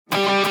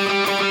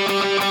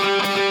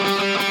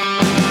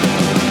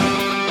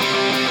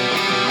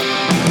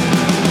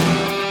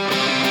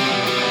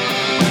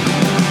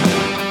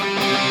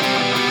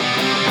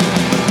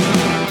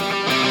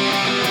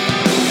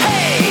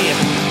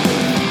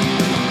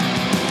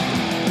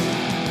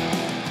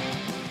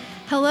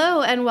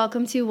Hello and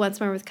welcome to Once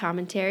More with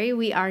Commentary.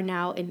 We are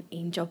now an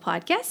Angel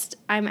podcast.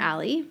 I'm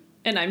Allie.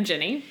 And I'm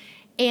Jenny.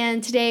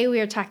 And today we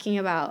are talking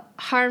about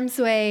Harm's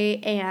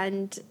Way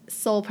and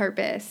Soul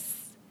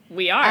Purpose.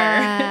 We are.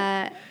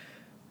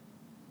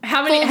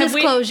 How many? Full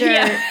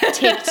disclosure,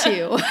 take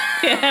 2.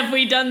 Have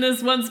we done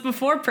this once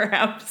before,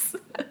 perhaps?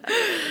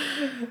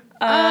 It's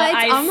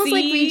almost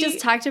like we just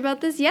talked about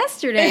this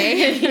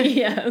yesterday.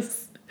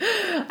 Yes.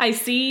 I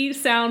see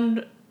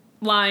sound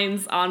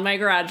lines on my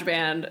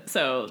GarageBand,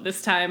 so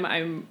this time I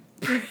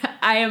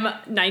am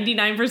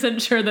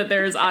 99% sure that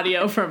there is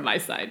audio from my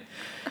side.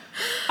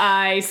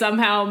 I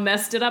somehow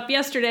messed it up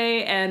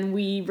yesterday, and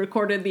we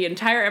recorded the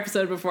entire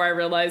episode before I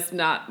realized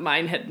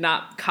mine had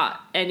not caught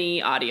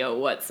any audio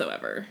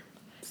whatsoever.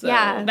 So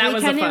yeah, that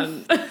was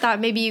fun.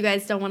 Thought maybe you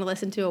guys don't want to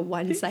listen to a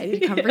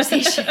one-sided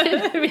conversation.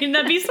 I mean,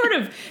 that'd be sort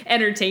of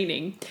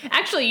entertaining.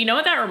 Actually, you know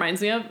what that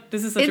reminds me of?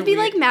 It'd be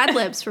like Mad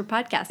Libs for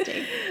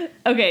podcasting.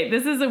 Okay,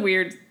 this is a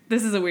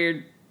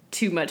weird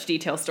too much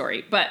detail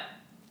story. But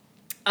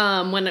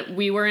when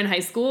we were in high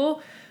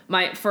school,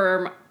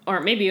 or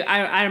maybe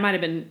I might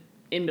have been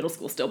in middle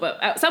school still,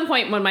 but at some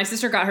point when my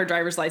sister got her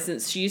driver's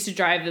license, she used to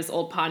drive this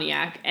old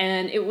Pontiac,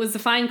 and it was a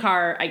fine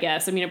car, I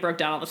guess. I mean, it broke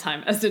down all the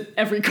time, as did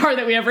every car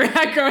that we ever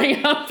had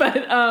growing up. But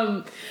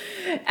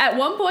at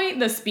one point,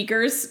 the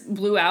speakers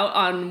blew out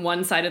on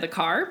one side of the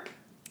car.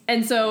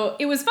 And so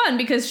it was fun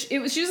because she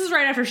was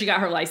right after she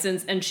got her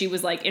license, and she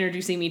was like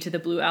introducing me to the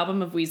Blue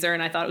album of Weezer,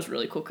 and I thought it was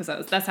really cool because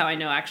that's how I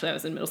know actually I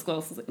was in middle school. I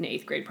was in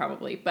 8th grade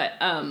probably. But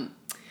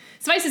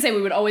suffice to say,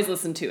 we would always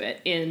listen to it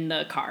in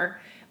the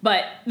car.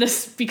 But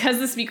because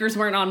the speakers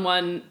weren't on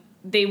one,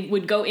 they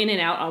would go in and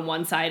out on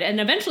one side.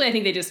 And eventually I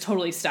think they just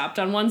totally stopped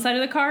on one side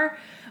of the car.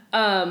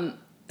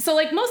 So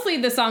like mostly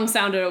the song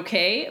sounded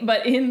okay.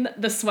 But in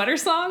the Sweater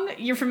song,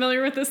 you're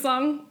familiar with this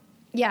song?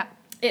 Yeah.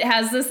 It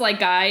has this like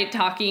guy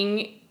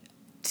talking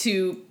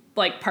to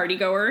like party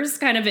goers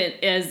kind of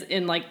as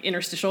in like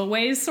interstitial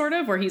ways sort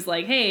of, where he's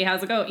like, hey,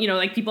 how's it go? You know,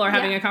 like people are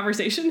having a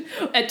conversation.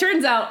 It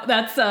turns out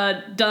that's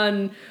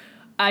done...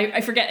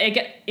 I forget,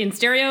 in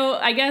stereo,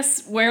 I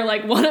guess, where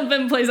like one of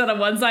them plays out on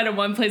one side and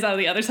one plays out on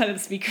the other side of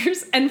the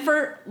speakers. And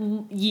for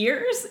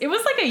years, it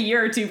was like a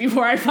year or two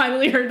before I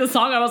finally heard the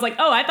song. I was like,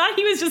 oh, I thought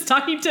he was just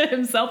talking to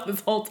himself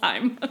this whole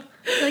time.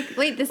 Like,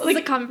 wait, this is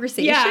a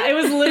conversation? Yeah, it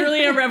was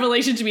literally a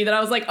revelation to me that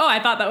I was like, oh, I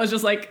thought that was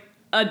just like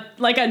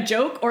a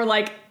joke or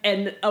like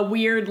a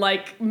weird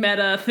like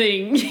meta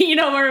thing, you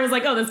know, where it was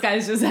like, oh, this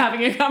guy's just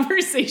having a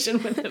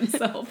conversation with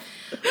himself.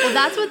 Well,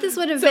 that's what this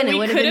would have been. It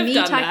would have been me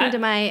talking to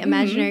my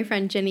imaginary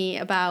friend Jenny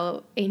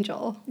about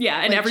Angel.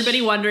 Yeah, and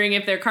everybody wondering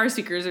if their car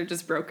speakers are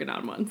just broken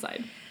on one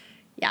side.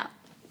 Yeah.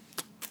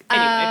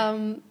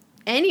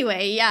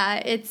 Anyway, yeah,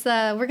 it's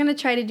we're gonna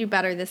try to do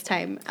better this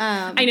time.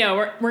 I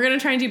know we're gonna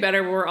try and do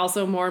better, but we're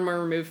also more and more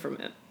removed from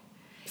it.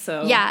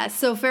 So yeah,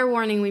 so fair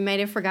warning, we might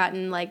have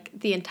forgotten like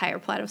the entire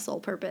plot of Soul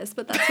Purpose,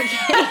 but that's okay.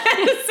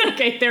 It's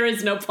okay. There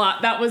is no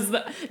plot. That was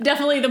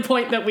definitely the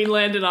point that we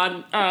landed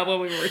on when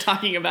we were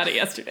talking about it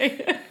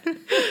yesterday.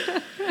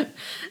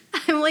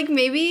 I'm like,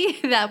 maybe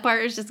that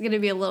part is just going to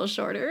be a little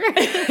shorter.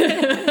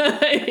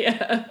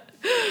 Yeah.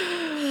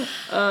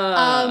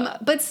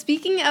 But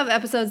speaking of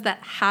episodes that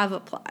have a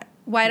plot,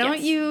 why don't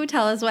you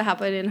tell us what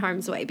happened in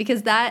Harm's Way?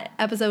 Because that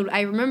episode,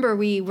 I remember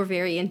we were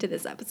very into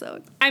this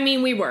episode. I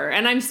mean, we were,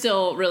 and I'm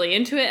still really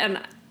into it.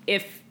 And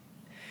if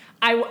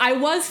I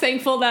was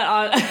thankful that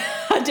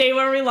on a day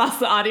where we lost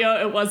the audio,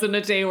 it wasn't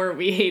a day where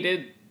we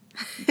hated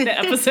the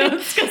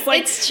episodes.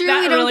 Like, it's true.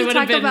 We don't really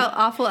have to talk about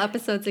awful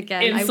episodes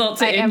again. Insult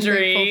to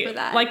injury. I'm grateful for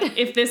that. Like,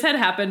 if this had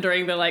happened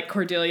during the like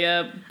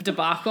Cordelia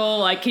debacle,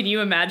 like, can you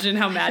imagine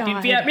how mad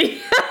you'd be at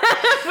me?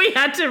 We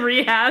had to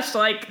rehash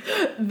like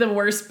the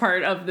worst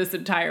part of this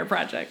entire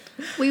project.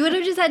 We would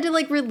have just had to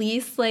like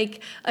release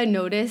like a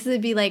notice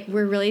and be like,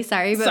 we're really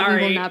sorry, but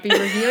we will not be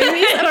reviewing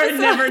these episodes. We're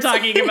never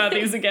talking about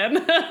these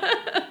again.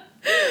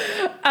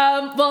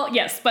 Well,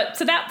 yes, but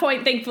to that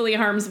point, thankfully,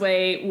 Harm's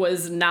Way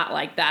was not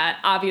like that.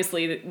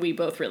 Obviously, we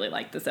both really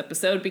liked this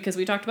episode because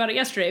we talked about it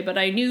yesterday, but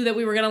I knew that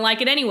we were going to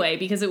like it anyway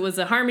because it was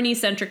a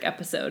harmony-centric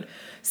episode.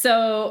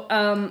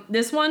 So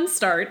this one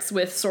starts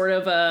with sort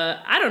of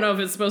I don't know if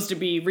it's supposed to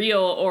be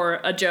real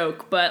or a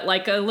joke, but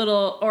like a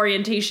little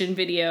orientation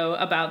video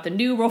about the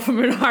new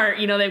Wolfram & Hart.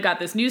 You know, they've got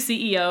this new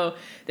CEO,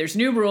 there's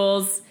new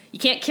rules. You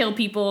can't kill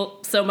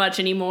people so much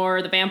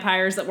anymore. The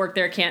vampires that work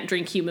there can't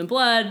drink human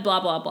blood, blah,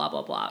 blah, blah,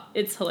 blah, blah.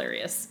 It's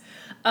hilarious.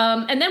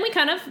 And then we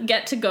kind of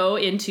get to go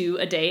into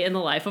a day in the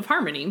life of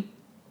Harmony.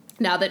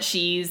 Now that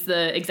she's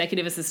the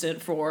executive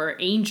assistant for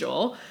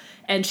Angel,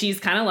 and she's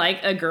kind of like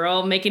a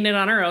girl making it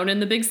on her own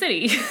in the big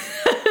city.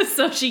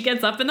 So she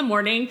gets up in the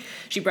morning,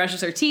 she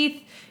brushes her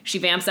teeth, she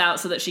vamps out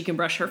so that she can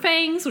brush her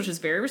fangs, which is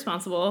very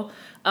responsible.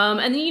 And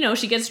then, you know,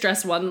 she gets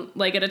dressed one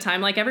leg at a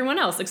time like everyone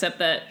else, except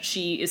that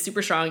she is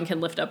super strong and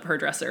can lift up her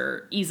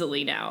dresser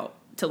easily now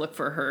to look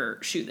for her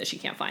shoe that she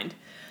can't find.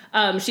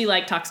 She,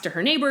 like, talks to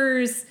her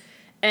neighbors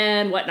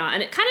and whatnot.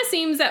 And it kind of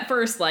seems at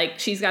first like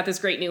she's got this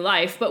great new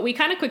life, but we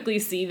kind of quickly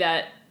see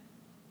that,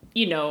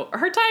 you know,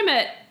 her time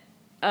at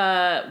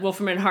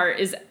Wolfram and Hart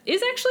is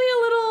actually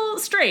a little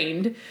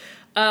strained.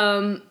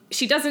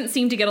 She doesn't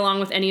seem to get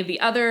along with any of the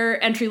other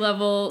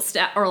entry-level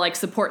staff or like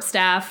support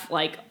staff.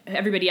 Like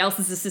everybody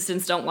else's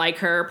assistants don't like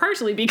her,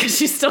 partially because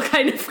she's still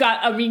kind of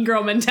got a mean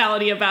girl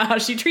mentality about how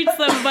she treats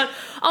them, but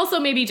also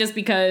maybe just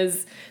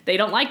because they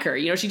don't like her.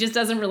 You know, she just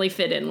doesn't really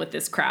fit in with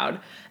this crowd.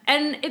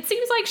 And it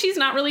seems like she's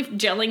not really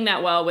gelling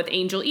that well with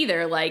Angel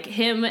either. Like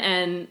him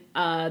and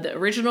the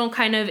original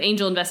kind of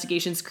Angel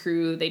Investigations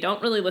crew, they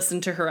don't really listen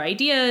to her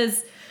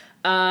ideas.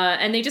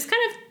 And they just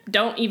kind of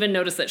don't even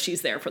notice that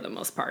she's there for the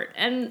most part.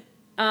 And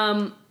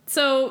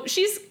so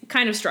she's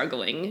kind of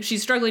struggling.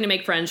 She's struggling to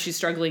make friends. She's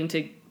struggling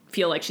to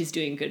feel like she's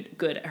doing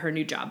good at her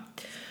new job.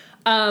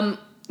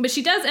 But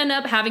she does end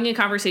up having a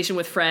conversation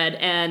with Fred,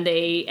 and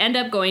they end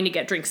up going to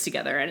get drinks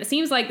together. And it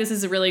seems like this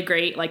is a really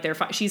great, like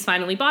she's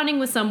finally bonding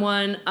with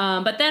someone.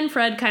 But then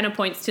Fred kind of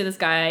points to this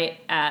guy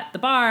at the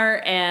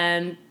bar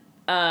and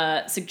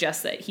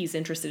suggests that he's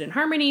interested in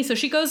Harmony. So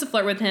she goes to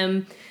flirt with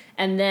him.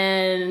 And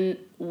then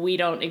we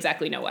don't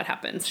exactly know what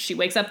happens. She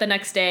wakes up the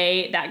next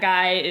day. That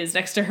guy is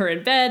next to her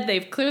in bed.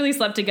 They've clearly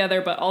slept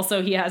together, but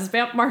also he has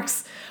vamp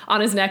marks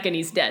on his neck and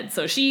he's dead.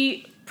 So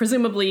she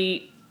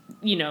presumably,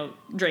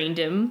 drained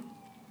him.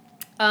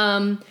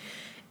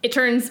 It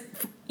turns,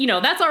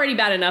 that's already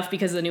bad enough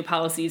because of the new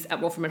policies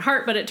at Wolfram and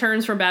Hart, but it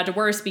turns from bad to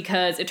worse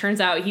because it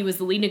turns out he was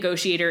the lead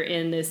negotiator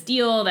in this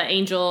deal that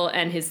Angel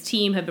and his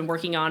team have been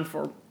working on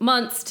for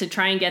months to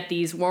try and get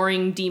these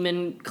warring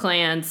demon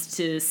clans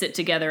to sit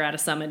together at a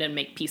summit and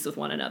make peace with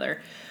one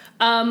another.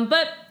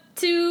 But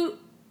to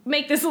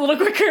make this a little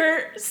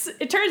quicker,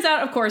 it turns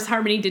out, of course,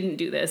 Harmony didn't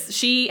do this.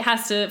 She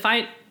has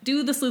to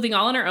do the sleuthing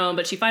all on her own,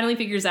 but she finally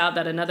figures out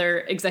that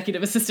another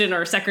executive assistant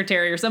or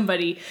secretary or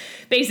somebody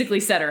basically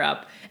set her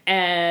up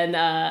and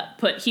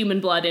put human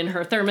blood in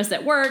her thermos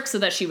at work so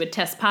that she would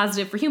test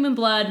positive for human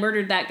blood,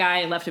 murdered that guy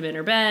and left him in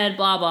her bed,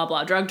 blah, blah,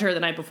 blah, drugged her the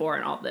night before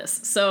and all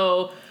this.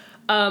 So,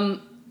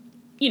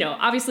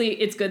 obviously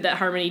it's good that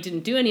Harmony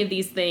didn't do any of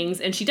these things,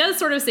 and she does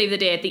sort of save the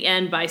day at the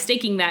end by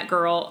staking that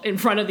girl in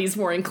front of these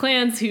warring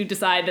clans who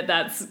decide that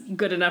that's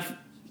good enough,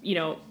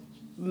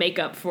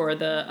 makeup for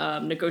the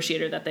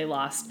negotiator that they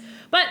lost.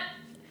 But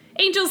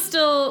Angel's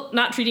still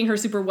not treating her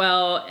super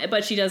well,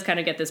 but she does kind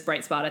of get this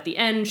bright spot at the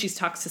end. She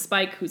talks to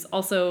Spike, who's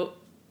also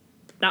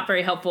not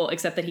very helpful,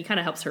 except that he kind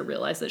of helps her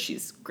realize that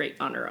she's great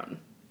on her own.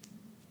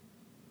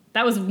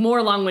 That was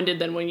more long-winded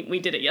than when we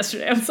did it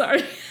yesterday. I'm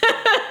sorry.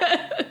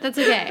 That's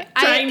okay.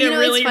 Trying to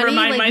really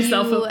remind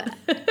myself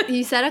of...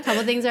 You said a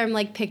couple things where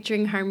I'm,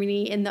 picturing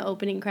Harmony in the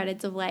opening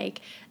credits of,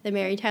 the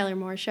Mary Tyler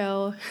Moore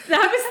Show.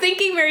 I was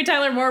thinking Mary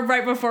Tyler Moore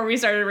right before we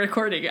started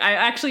recording. I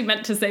actually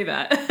meant to say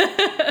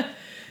that.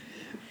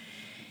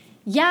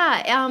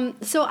 Yeah.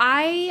 So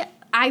I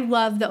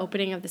love the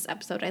opening of this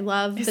episode. I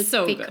love the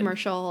fake good.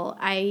 Commercial.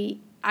 I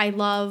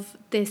love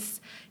this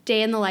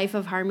day in the life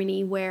of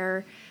Harmony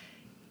where...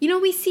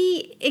 we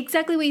see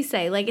exactly what you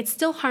say. It's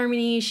still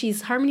Harmony.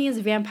 Harmony is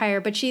a vampire,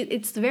 but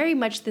it's very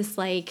much this,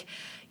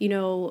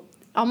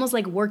 almost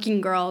like working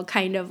girl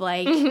kind of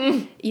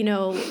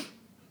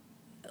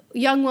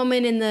young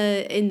woman in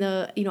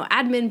the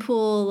admin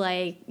pool,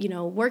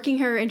 working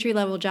her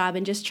entry-level job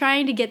and just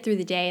trying to get through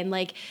the day.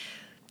 And,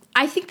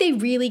 I think they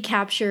really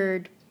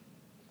captured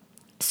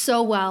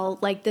so well,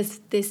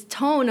 this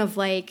tone of,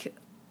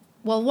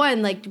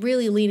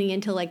 really leaning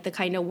into, the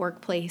kind of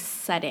workplace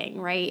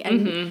setting, right?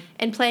 And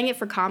and playing it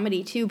for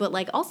comedy, too, but,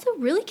 also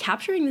really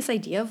capturing this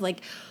idea of,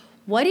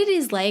 what it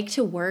is like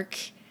to work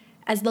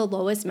as the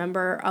lowest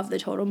member of the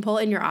totem pole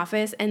in your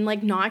office and,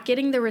 not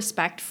getting the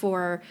respect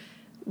for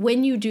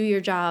when you do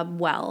your job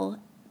well,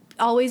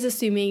 always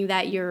assuming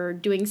that you're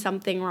doing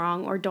something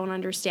wrong or don't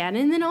understand.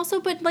 And then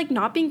also, but,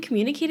 not being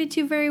communicated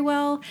to very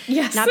well,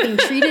 yes. Not being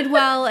treated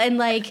well,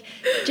 and,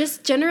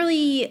 just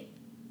generally,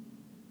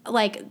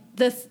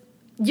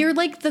 you're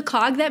the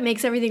cog that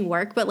makes everything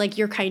work, but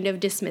you're kind of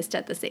dismissed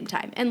at the same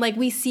time. And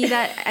we see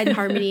that in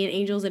Harmony and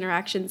Angel's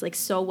interactions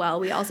so well.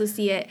 We also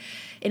see it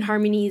in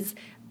Harmony's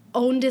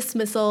own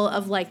dismissal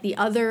of the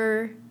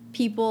other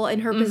people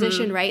in her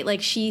position,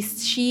 right?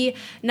 She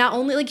not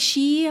only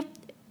she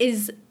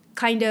is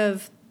kind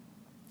of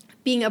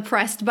being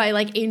oppressed by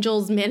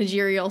Angel's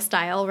managerial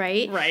style,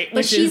 right? Right.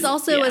 But she's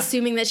also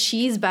assuming that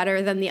she's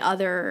better than the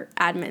other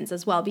admins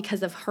as well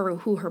because of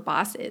who her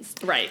boss is.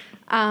 Right.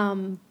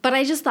 But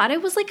I just thought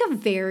it was a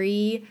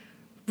very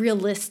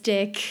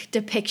realistic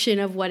depiction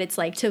of what it's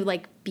like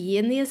to be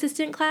in the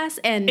assistant class.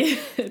 And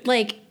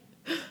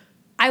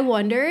I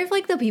wonder if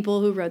the people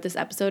who wrote this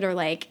episode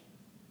are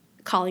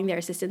calling their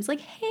assistants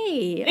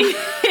hey.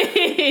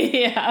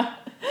 Yeah.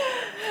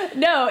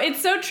 No,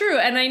 it's so true.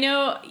 And I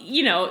know,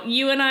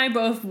 you and I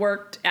both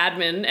worked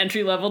admin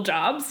entry-level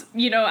jobs,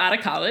 out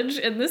of college.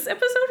 And this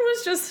episode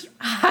was just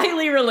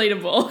highly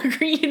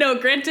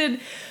relatable. Granted,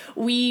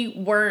 we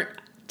weren't,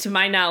 to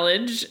my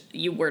knowledge,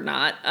 you were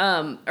not,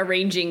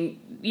 arranging,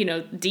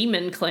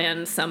 demon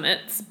clan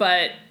summits.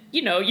 But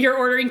you know, you're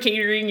ordering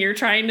catering, you're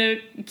trying to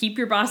keep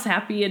your boss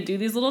happy and do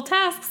these little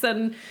tasks,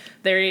 and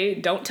they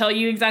don't tell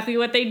you exactly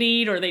what they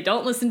need, or they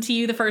don't listen to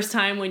you the first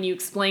time when you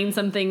explain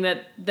something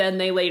that then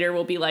they later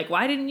will be like,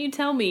 why didn't you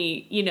tell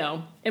me, you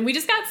know? And we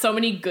just got so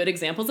many good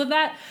examples of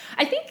that.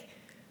 I think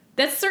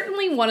that's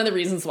certainly one of the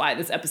reasons why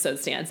this episode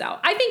stands out.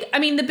 I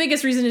mean, the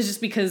biggest reason is just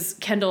because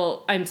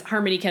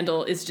Harmony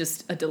Kendall is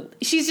just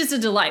she's just a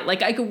delight.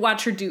 Like, I could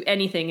watch her do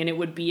anything and it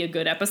would be a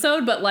good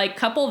episode, but like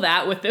couple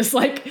that with this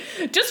like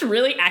just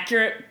really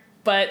accurate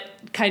but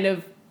kind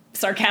of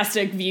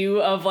sarcastic view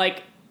of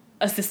like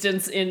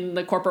assistants in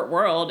the corporate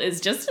world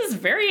is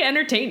very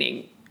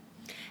entertaining.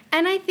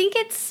 And I think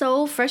it's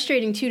so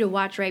frustrating, too, to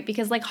watch, right?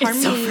 Because, like,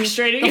 Harmony, so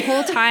frustrating. the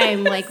whole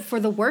time, like,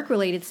 for the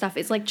work-related stuff,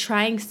 is, like,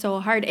 trying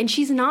so hard. And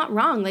she's not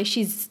wrong. Like,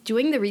 she's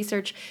doing the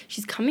research.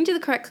 She's coming to the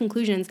correct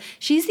conclusions.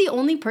 She's the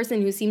only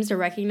person who seems to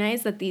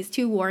recognize that these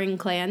two warring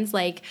clans,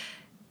 like,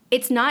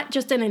 it's not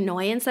just an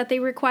annoyance that they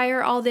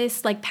require all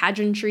this, like,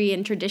 pageantry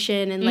and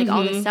tradition and, like,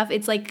 all this stuff.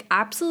 It's, like,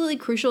 absolutely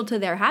crucial to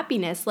their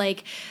happiness.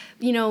 Like,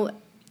 you know,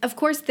 of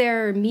course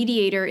their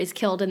mediator is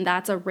killed, and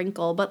that's a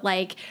wrinkle. But,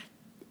 like,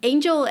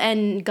 Angel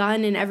and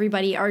Gunn and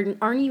everybody aren't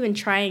even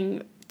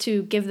trying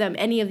to give them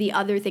any of the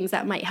other things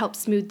that might help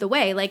smooth the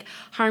way. Like,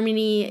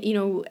 Harmony, you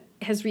know,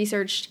 has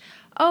researched,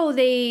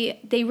 they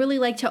really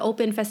like to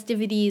open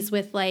festivities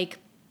with, like,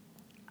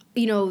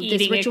 you know, eating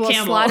this ritual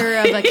slaughter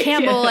of a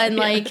camel and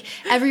like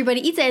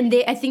everybody eats it, and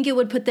I think it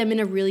would put them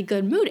in a really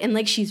good mood. And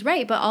like, she's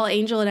right, but all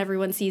Angel and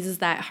everyone sees is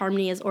that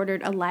Harmony has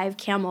ordered a live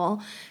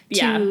camel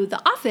to the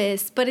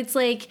office. But it's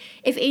like,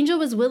 if Angel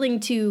was willing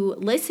to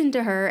listen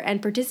to her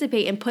and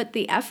participate and put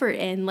the effort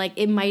in, like,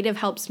 it might have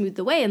helped smooth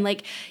the way. And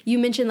like you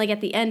mentioned, like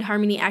at the end,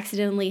 Harmony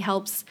accidentally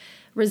helps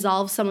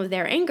resolve some of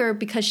their anger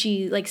because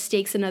she like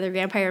stakes another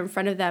vampire in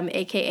front of them,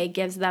 aka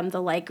gives them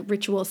the like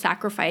ritual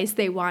sacrifice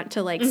they want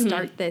to like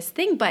start this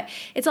thing. But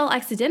it's all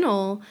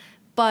accidental,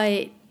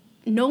 but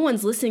no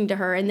one's listening to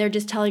her, and they're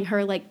just telling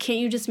her like, can't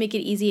you just make it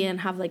easy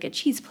and have like a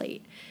cheese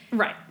plate?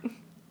 Right.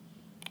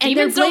 And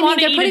they're putting all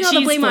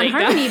the blame on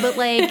Harmony, but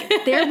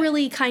like they're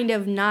really kind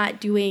of not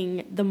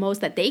doing the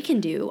most that they can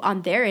do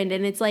on their end.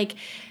 And it's like,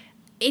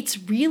 it's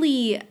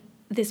really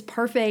this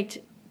perfect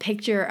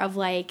picture of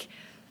like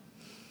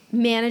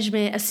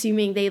management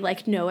assuming they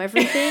like know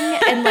everything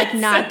and like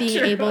not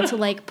being able to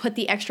like put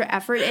the extra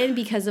effort in,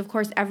 because of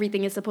course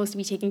everything is supposed to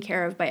be taken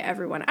care of by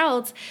everyone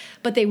else,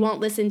 but they won't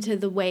listen to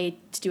the way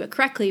to do it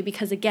correctly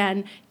because,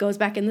 again, goes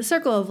back in the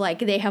circle of like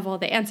they have all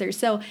the answers.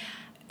 So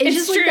it's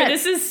just true. Like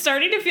this is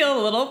starting to feel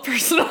a little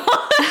personal. No.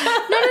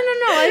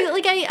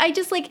 I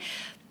just like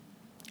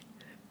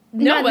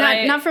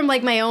not from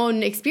like my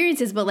own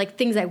experiences, but like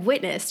things I've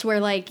witnessed where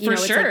like, you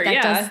know, it's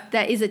like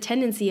that is a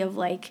tendency of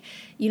like,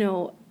 you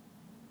know,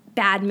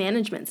 bad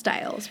management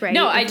styles, right?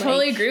 No, I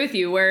totally agree with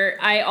you, where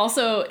I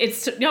also,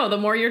 the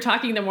more you're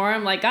talking, the more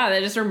I'm like, God,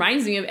 that just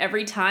reminds me of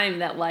every time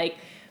that like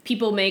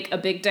people make a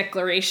big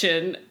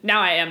declaration. Now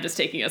I am just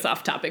taking us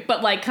off topic,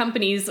 but like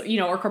companies, you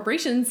know, or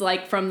corporations,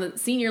 like from the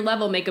senior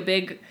level make a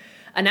big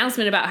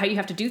announcement about how you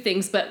have to do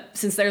things, but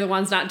since they're the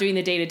ones not doing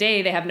the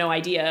day-to-day, they have no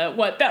idea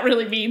what that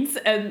really means.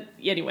 And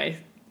anyway,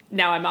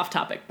 now I'm off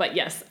topic, but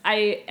yes,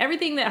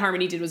 everything that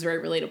Harmony did was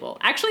very relatable.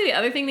 Actually, the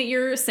other thing that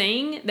you're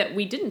saying that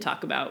we didn't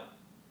talk about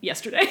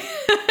yesterday.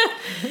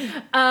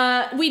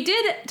 We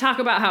did talk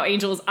about how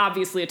Angel is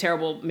obviously a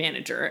terrible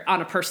manager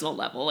on a personal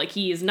level. Like,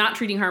 he is not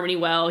treating Harmony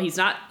well. He's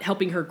not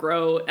helping her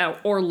grow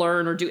or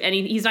learn or do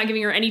he's not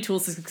giving her any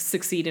tools to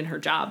succeed in her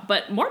job.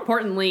 But more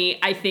importantly,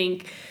 I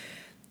think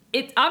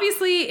it's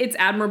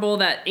admirable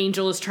that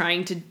Angel is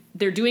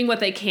they're doing what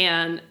they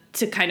can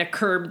to kind of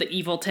curb the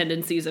evil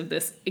tendencies of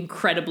this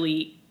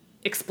incredibly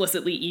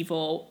explicitly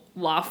evil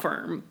law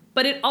firm.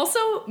 But it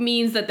also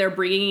means that they're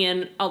bringing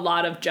in a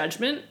lot of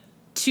judgment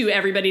to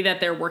everybody that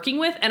they're working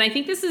with. And I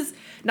think this is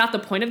not the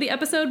point of the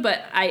episode,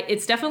 but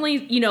it's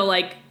definitely, you know,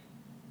 like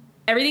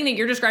everything that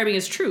you're describing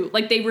is true.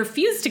 Like, they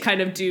refuse to kind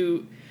of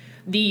do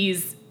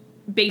these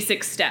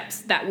basic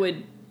steps that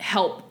would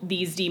help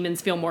these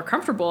demons feel more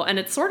comfortable. And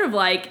it's sort of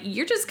like,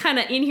 you're just kind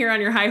of in here on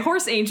your high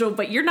horse, Angel,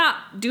 but you're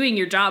not doing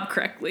your job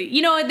correctly.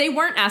 You know, they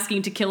weren't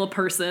asking to kill a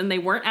person. They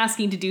weren't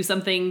asking to do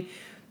something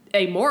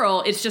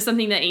amoral. It's just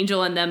something that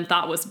Angel and them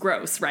thought was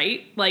gross,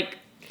 right? Like,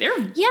 they're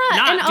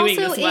not doing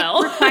this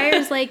well. It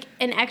requires like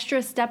an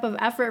extra step of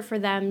effort for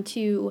them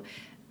to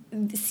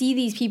see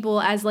these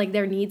people as like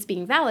their needs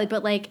being valid.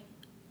 But like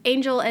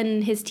Angel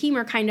and his team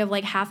are kind of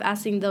like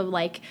half-assing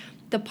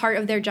the part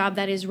of their job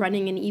that is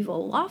running an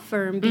evil law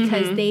firm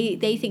because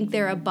they think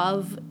they're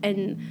above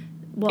and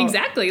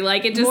exactly,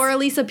 like it just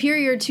morally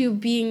superior to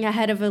being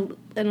ahead of an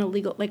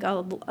illegal like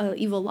a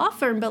evil law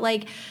firm. But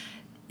like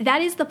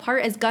that is the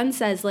part, as Gunn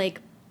says,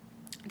 like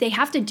they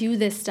have to do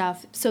this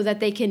stuff so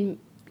that they can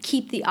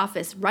keep the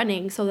office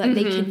running, so that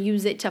they can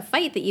use it to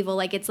fight the evil.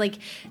 Like, it's like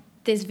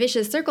this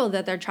vicious circle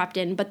that they're trapped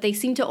in, but they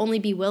seem to only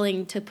be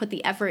willing to put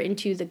the effort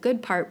into the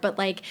good part. But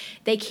like,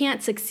 they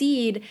can't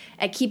succeed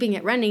at keeping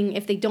it running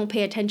if they don't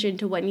pay attention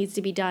to what needs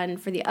to be done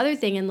for the other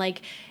thing. And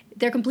like,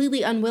 they're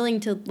completely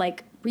unwilling to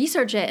like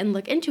research it and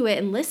look into it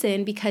and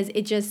listen, because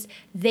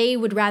they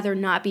would rather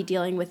not be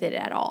dealing with it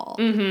at all.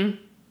 Mm-hmm.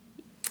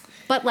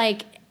 But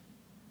like,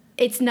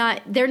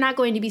 they're not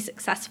going to be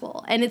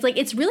successful. And it's like,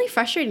 it's really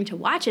frustrating to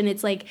watch. And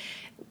it's like,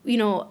 you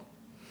know,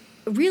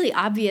 really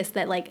obvious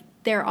that like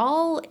they're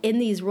all in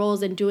these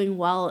roles and doing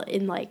well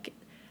in like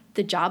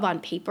the job on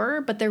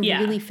paper, but they're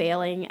really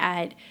failing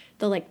at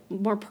the like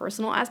more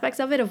personal aspects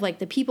of it, of like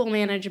the people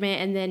management,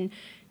 and then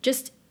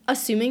just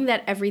assuming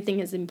that everything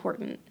is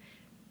important.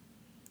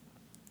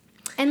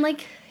 And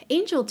like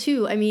Angel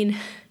too, I mean,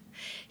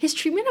 his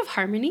treatment of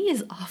Harmony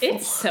is awful.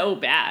 It's so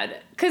bad.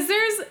 Because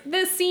there's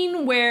this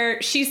scene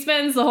where she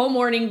spends the whole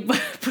morning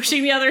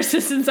pushing the other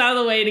assistants out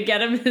of the way to get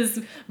him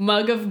his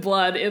mug of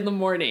blood in the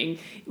morning.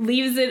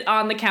 Leaves it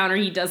on the counter.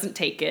 He doesn't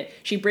take it.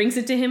 She brings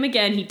it to him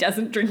again. He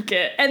doesn't drink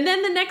it. And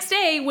then the next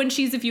day, when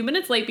she's a few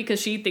minutes late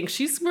because she thinks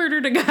she's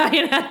murdered a guy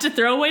and had to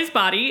throw away his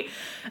body,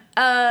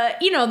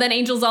 then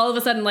Angel's all of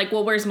a sudden like,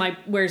 well, where's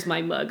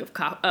my mug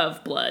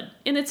of blood?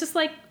 And it's just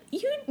like,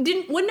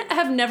 you wouldn't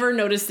have never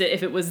noticed it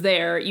if it was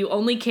there. You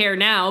only care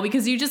now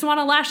because you just want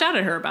to lash out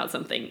at her about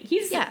something.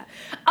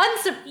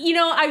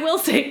 I will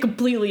say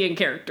completely in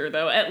character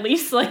though. At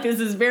least like this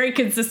is very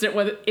consistent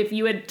with if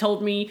you had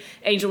told me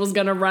Angel was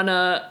going to run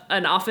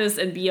an office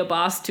and be a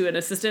boss to an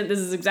assistant. This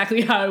is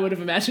exactly how I would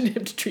have imagined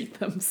him to treat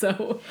them.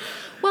 So,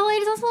 well,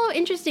 it's also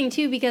interesting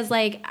too because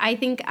like I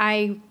think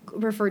I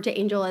referred to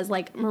Angel as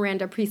like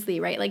Miranda Priestley,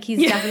 right? Like he's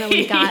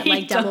definitely got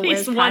like Devil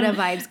Wears Prada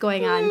vibes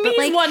going on. But he's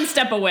like one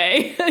step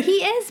away.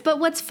 He is, but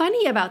what's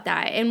funny about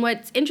that and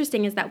what's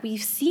interesting is that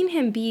we've seen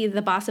him be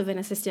the boss of an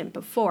assistant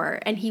before,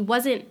 and he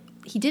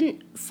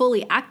didn't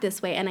fully act this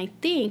way, and I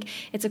think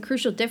it's a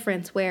crucial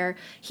difference where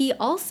he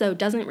also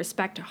doesn't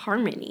respect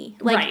Harmony.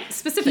 Like, right,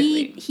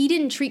 specifically. He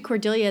didn't treat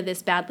Cordelia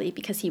this badly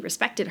because he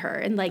respected her,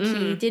 and like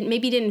he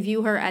didn't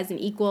view her as an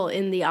equal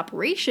in the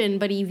operation,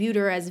 but he viewed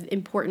her as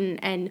important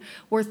and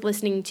worth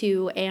listening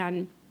to,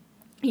 and,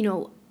 you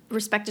know,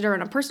 respected her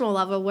on a personal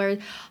level, where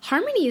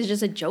Harmony is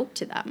just a joke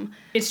to them.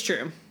 It's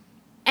true.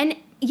 And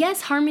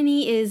yes,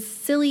 Harmony is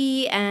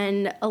silly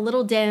and a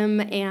little dim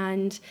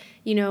and,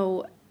 you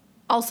know,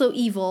 also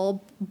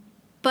evil,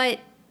 but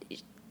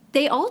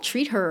they all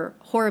treat her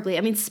horribly.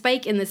 I mean,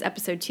 Spike in this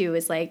episode too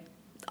is like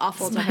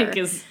awful to her.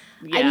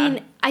 I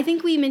mean, I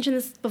think we mentioned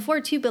this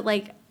before too, but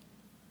like,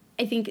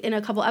 I think in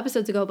a couple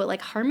episodes ago, but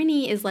like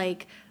Harmony is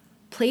like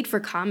played for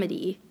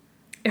comedy.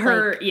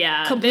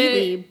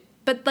 Completely.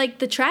 But like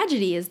the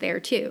tragedy is there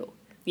too.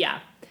 Yeah.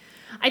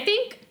 I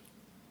think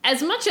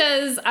as much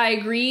as I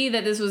agree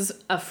that this was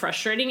a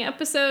frustrating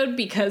episode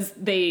because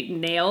they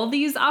nail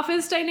these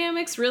office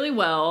dynamics really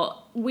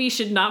well, we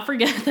should not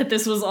forget that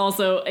this was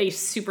also a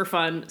super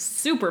fun,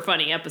 super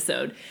funny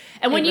episode.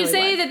 And when you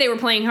say that they were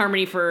playing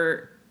Harmony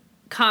for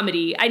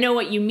comedy, I know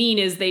what you mean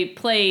is they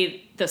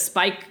play the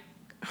Spike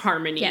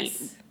Harmony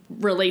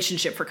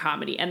relationship for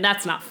comedy, and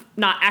that's not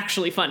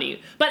actually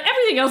funny. But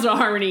everything else about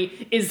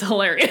Harmony is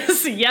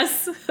hilarious.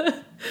 Yes.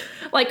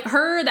 Like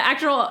the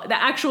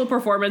actual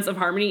performance of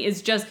Harmony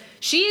is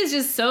she is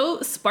just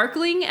so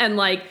sparkling and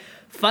like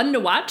fun to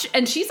watch,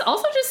 and she's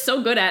also just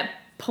so good at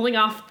pulling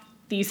off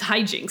these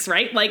hijinks,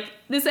 right? Like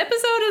this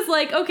episode is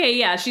like, okay,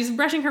 yeah, she's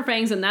brushing her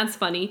fangs and that's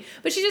funny,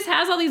 but she just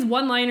has all these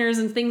one-liners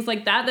and things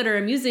like that are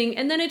amusing,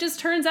 and then it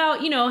just turns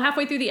out, you know,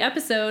 halfway through the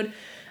episode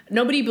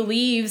nobody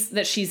believes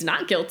that she's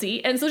not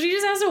guilty, and so she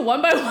just has to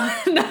one by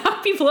one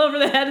knock people over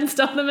the head and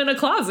stuff them in a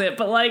closet.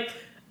 But like,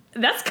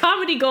 that's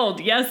comedy gold.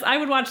 Yes, I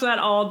would watch that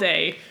all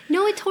day.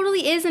 No, it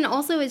totally is, and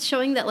also it's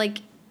showing that like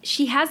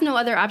she has no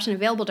other option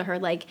available to her.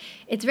 Like,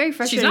 it's very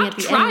frustrating at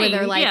the end where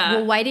they're like,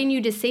 well, why didn't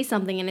you just say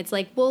something? And it's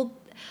like, well,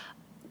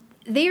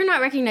 they are not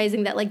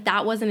recognizing that like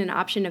that wasn't an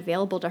option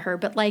available to her,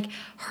 but like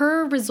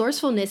her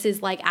resourcefulness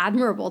is like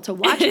admirable to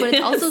watch, but it's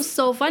also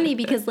so funny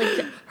because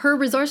like her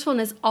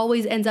resourcefulness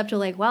always ends up to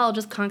like, well, I'll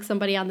just conk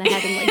somebody on the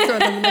head and like throw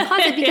them in the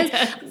closet,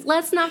 because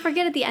let's not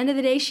forget at the end of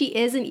the day she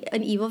is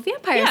an evil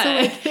vampire. So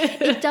like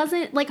it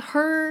doesn't like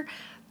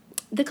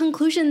the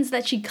conclusions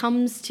that she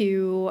comes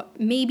to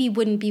maybe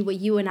wouldn't be what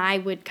you and I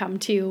would come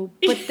to,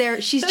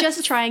 but she's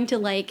just trying to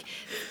like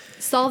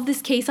solve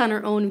this case on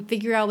her own and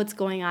figure out what's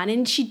going on.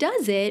 And she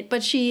does it,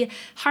 but she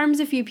harms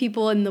a few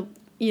people in the,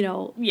 you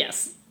know,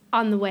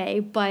 on the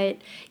way. But,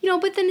 you know,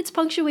 but then it's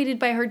punctuated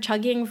by her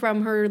chugging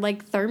from her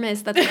like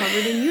thermos that's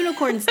covered in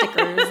unicorn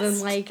stickers.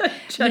 And like,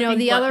 you know,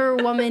 the other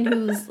woman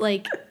who's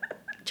like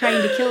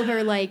trying to kill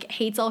her, like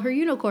hates all her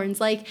unicorns.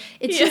 Like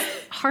it's just,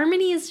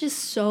 Harmony is just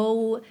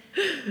so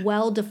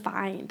well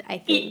defined, I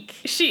think.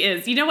 She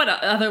is. You know what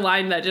other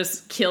line that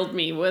just killed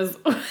me was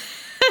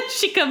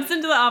she comes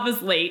into the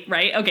office late,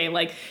 right? Okay,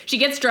 like she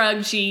gets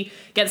drugged, she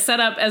gets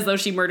set up as though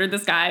she murdered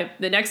this guy.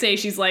 The next day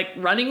she's like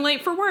running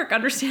late for work,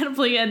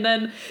 understandably, and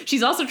then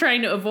she's also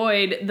trying to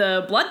avoid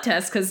the blood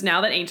test because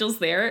now that Angel's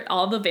there,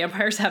 all the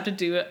vampires have to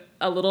do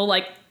a little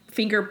like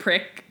finger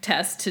prick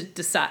test to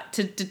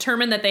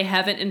determine that they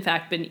haven't in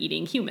fact been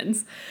eating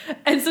humans.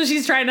 And so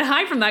she's trying to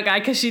hide from that guy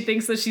because she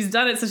thinks that she's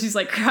done it. So she's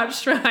like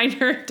crouched behind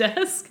her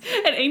desk,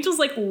 and Angel's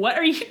like, what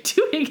are you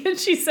doing? And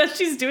she says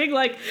she's doing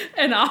like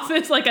an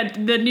office, like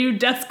the new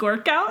desk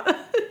workout.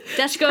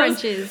 Desk goes,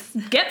 crunches.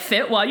 Get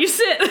fit while you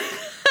sit.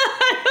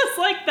 I was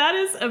like, that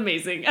is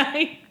amazing.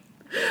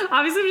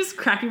 Obviously, I'm just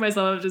cracking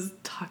myself up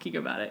just talking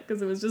about it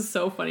because it was just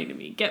so funny to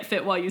me. Get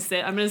fit while you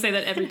sit. I'm going to say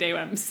that every day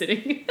when I'm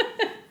sitting.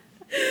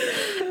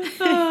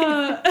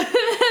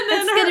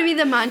 That's going to be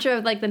the mantra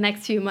of like the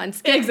next few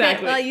months. Get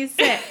Exactly. fit while you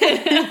sit.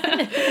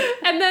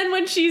 And then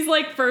when she's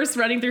like first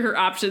running through her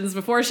options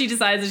before she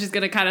decides that she's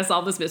going to kind of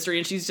solve this mystery,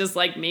 and she's just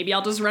like, maybe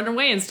I'll just run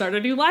away and start a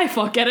new life.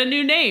 I'll get a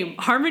new name,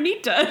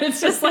 Harmonita.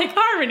 It's just like,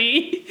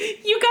 Harmony,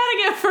 you got to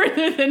get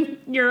further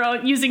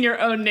than using your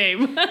own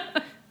name.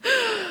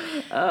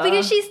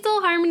 Because she's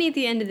still Harmony at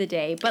the end of the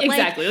day. But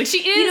exactly. Like she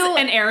is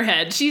an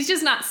airhead. She's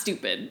just not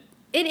stupid.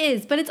 It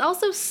is, but it's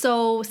also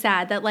so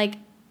sad that, like,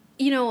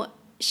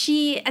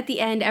 she, at the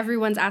end,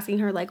 everyone's asking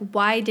her, like,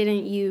 why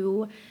didn't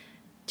you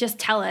just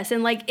tell us?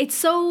 And, like, it's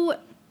so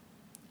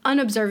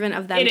unobservant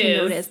of them to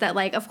notice that,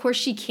 like, of course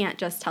she can't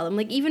just tell them.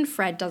 Like, even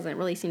Fred doesn't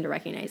really seem to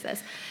recognize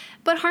this.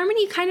 But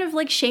Harmony kind of,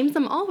 like, shames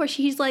them all, where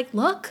she's like,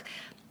 look,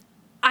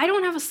 I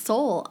don't have a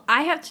soul.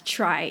 I have to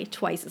try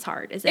twice as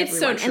hard as everyone. It's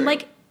so true.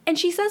 And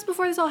she says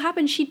before this all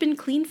happened, she'd been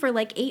clean for,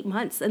 like, 8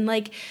 months. And,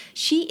 like,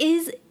 she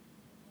is,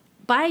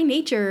 by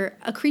nature,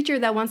 a creature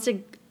that wants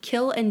to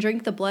kill and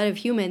drink the blood of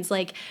humans.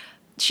 Like,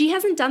 she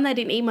hasn't done that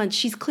in 8 months.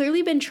 She's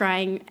clearly been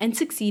trying and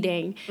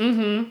succeeding.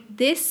 Mm-hmm.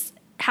 This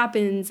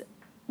happens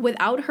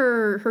without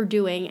her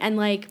doing, and,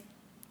 like,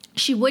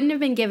 she wouldn't have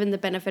been given the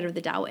benefit of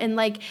the doubt. And,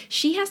 like,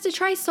 she has to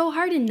try so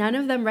hard, and none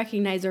of them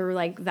recognize or,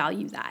 like,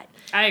 value that.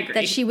 I agree.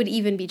 That she would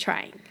even be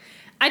trying.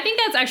 I think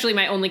that's actually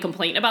my only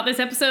complaint about this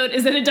episode,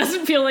 is that it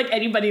doesn't feel like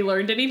anybody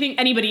learned anything.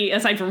 Anybody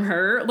aside from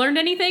her learned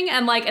anything.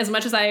 And, like, as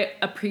much as I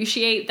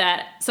appreciate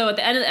that. So at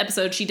the end of the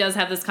episode, she does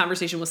have this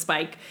conversation with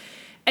Spike,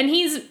 and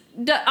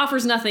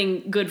offers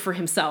nothing good for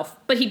himself,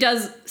 but he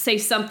does say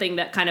something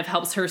that kind of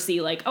helps her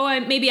see, like, oh,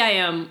 maybe I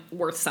am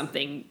worth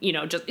something,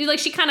 just like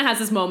she kind of has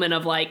this moment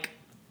of, like,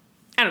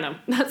 I don't know,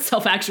 not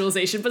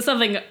self-actualization, but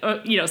something,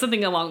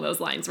 something along those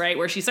lines, right?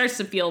 Where she starts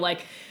to feel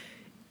like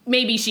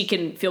maybe she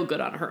can feel good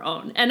on her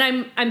own. And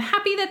I'm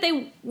happy that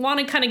they want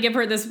to kind of give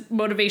her this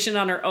motivation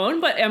on her own,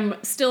 but I'm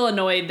still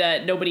annoyed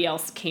that nobody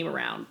else came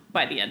around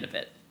by the end of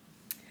it.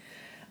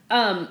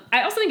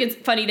 I also think it's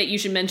funny that you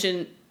should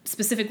mention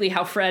specifically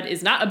how Fred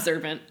is not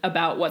observant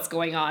about what's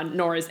going on,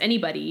 nor is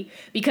anybody,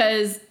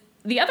 because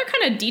the other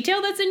kind of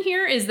detail that's in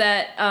here is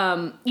that,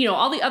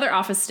 all the other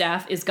office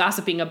staff is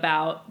gossiping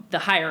about the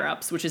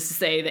higher-ups, which is to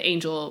say the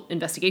Angel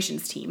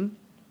investigations team.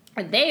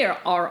 And they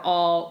are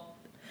all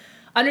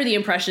under the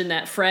impression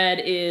that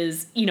Fred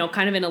is,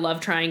 kind of in a love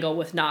triangle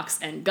with Knox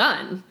and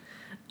Gunn.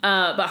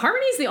 But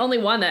Harmony's the only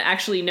one that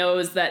actually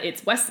knows that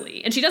it's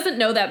Wesley. And she doesn't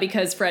know that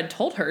because Fred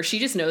told her. She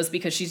just knows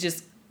because she's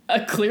just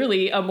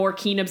clearly a more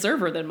keen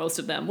observer than most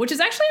of them, which is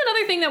actually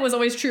another thing that was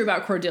always true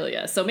about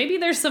Cordelia. So maybe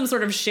there's some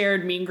sort of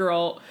shared mean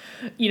girl,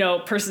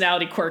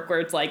 personality quirk where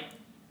it's like,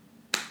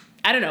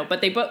 I don't know,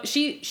 but they both,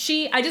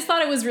 I just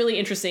thought it was really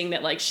interesting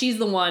that, like, she's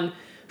the one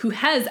who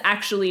has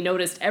actually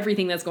noticed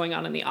everything that's going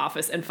on in the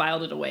office and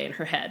filed it away in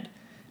her head,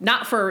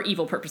 not for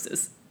evil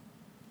purposes.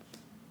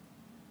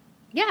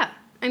 Yeah.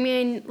 I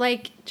mean,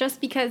 like, just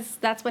because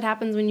that's what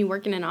happens when you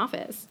work in an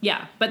office.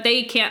 Yeah, but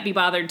they can't be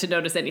bothered to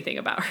notice anything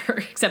about her,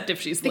 except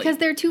if she's late. Because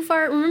they're too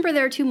far, remember,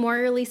 they're too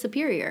morally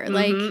superior.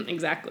 Mm-hmm,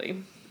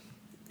 exactly.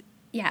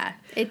 Yeah,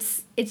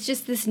 it's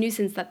just this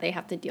nuisance that they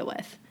have to deal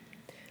with.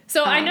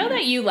 So I know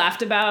that you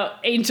laughed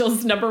about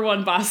Angel's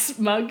 #1 boss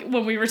mug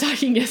when we were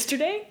talking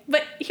yesterday,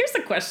 but here's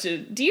the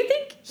question. Do you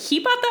think he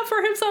bought that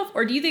for himself,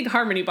 or do you think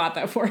Harmony bought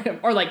that for him,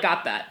 or, like,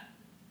 got that?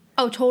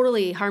 Oh,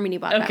 totally. Harmony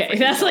bought that for himself. Okay,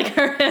 that's like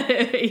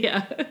her.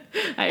 Yeah,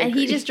 I agree. And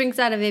he just drinks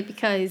out of it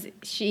because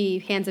she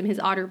hands him his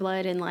otter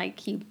blood, and, like,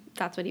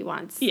 that's what he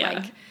wants. Yeah.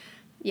 Like,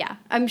 yeah.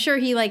 I'm sure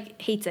he,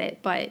 like, hates it,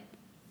 but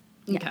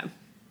yeah. Okay.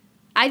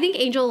 I think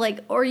Angel, like,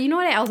 or you know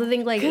what I also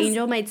think, like,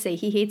 Angel might say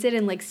he hates it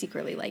and, like,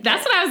 secretly like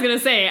That's what I was going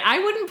to say. I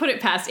wouldn't put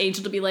it past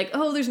Angel to be like,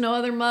 oh, there's no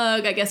other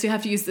mug. I guess you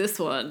have to use this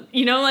one.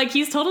 Like,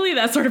 he's totally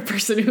that sort of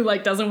person who,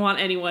 like, doesn't want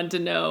anyone to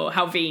know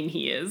how vain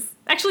he is.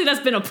 Actually, that's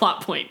been a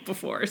plot point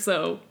before,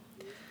 so.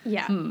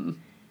 Yeah.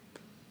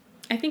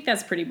 I think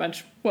that's pretty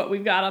much what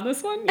we've got on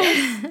this one.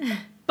 Yes.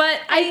 But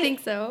I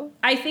think so.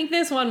 I think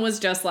this one was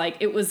just, like,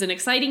 it was an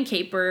exciting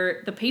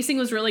caper. The pacing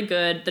was really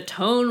good. The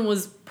tone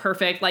was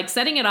perfect. Like,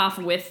 setting it off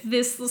with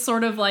this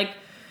sort of, like,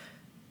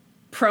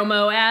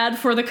 promo ad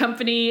for the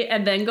company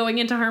and then going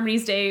into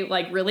Harmony's Day,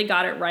 like, really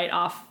got it right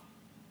off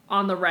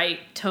on the right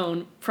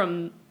tone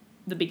from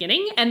the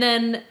beginning. And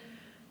then,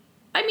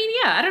 I mean,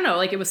 yeah, I don't know.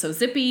 Like, it was so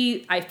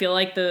zippy. I feel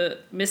like the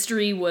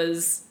mystery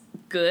was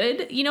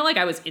good. You know, like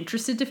I was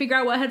interested to figure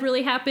out what had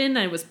really happened.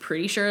 I was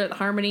pretty sure that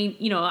Harmony,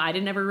 you know, I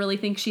didn't ever really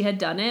think she had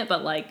done it,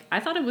 but like I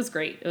thought it was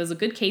great. It was a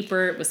good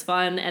caper. It was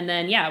fun. And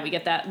then, yeah, we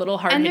get that little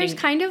hard-hitting. And there's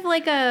kind of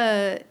like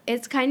a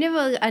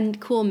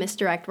cool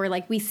misdirect where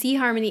like we see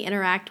Harmony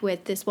interact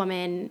with this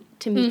woman,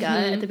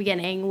 Tamika, at the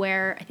beginning,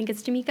 where I think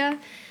it's Tamika.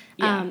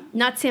 Yeah.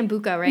 Not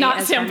Sambuca, right? Not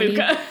As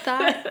Sambuca.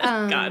 Thought.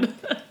 God.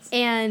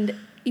 And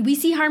we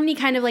see Harmony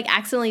kind of like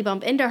accidentally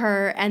bump into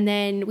her, and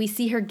then we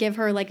see her give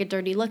her like a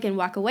dirty look and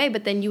walk away,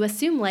 but then you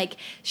assume like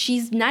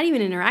she's not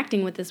even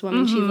interacting with this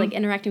woman. She's like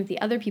interacting with the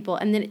other people,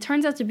 and then it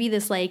turns out to be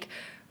this like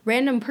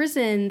random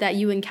person that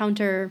you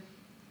encounter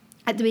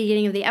at the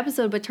beginning of the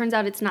episode, but turns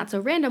out it's not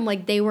so random.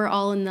 Like they were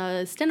all in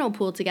the steno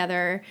pool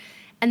together,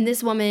 and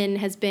this woman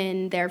has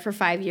been there for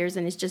 5 years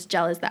and is just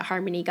jealous that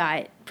Harmony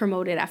got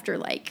promoted after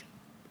like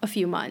a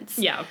few months.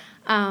 Yeah.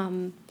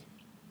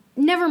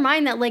 Never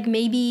mind that, like,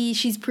 maybe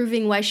she's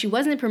proving why she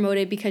wasn't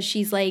promoted because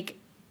she's, like,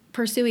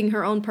 pursuing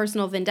her own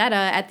personal vendetta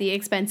at the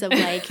expense of,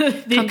 like,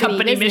 the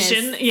company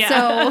mission.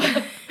 Yeah.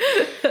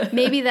 So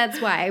maybe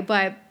that's why.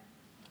 But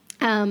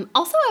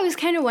also I was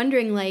kind of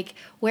wondering, like,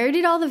 where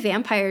did all the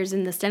vampires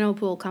in the steno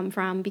pool come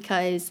from?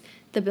 Because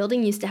the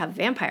building used to have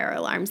vampire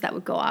alarms that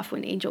would go off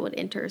when Angel would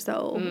enter.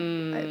 So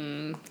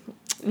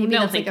maybe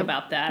I'll that's think like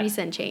about that.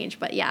 recent change.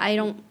 But,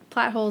 yeah,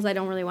 plot holes I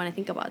don't really want to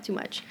think about too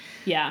much.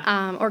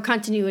 Yeah. Or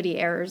continuity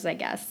errors, I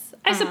guess.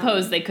 I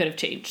suppose they could have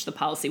changed the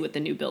policy with the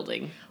new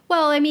building.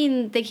 Well, I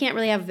mean, they can't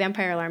really have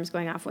vampire alarms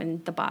going off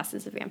when the boss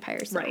is a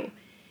vampire. So, right.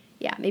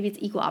 Yeah, maybe it's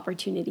equal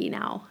opportunity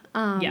now.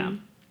 Yeah.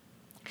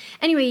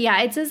 Anyway,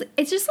 yeah, it's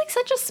just like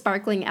such a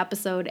sparkling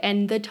episode,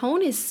 and the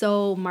tone is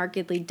so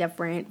markedly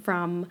different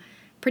from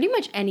pretty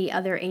much any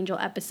other Angel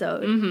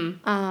episode.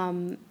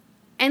 And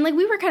like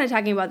we were kind of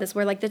talking about this,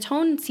 where like the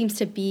tone seems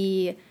to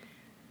be,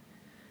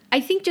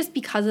 I think just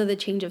because of the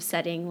change of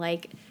setting,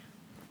 like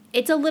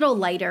it's a little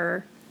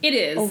lighter. It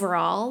is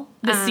overall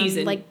this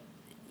season. Like,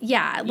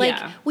 yeah, like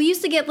we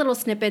used to get little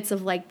snippets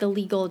of like the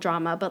legal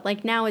drama, but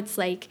like now it's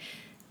like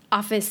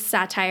office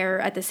satire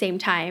at the same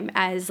time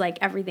as like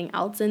everything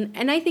else,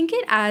 and I think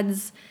it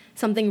adds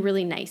something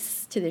really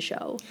nice to the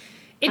show.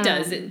 It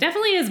does. It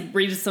definitely has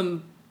breathed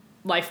some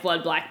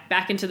lifeblood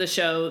back into the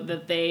show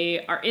that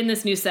they are in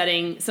this new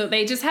setting, so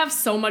they just have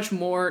so much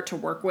more to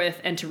work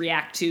with and to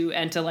react to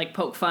and to like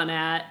poke fun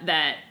at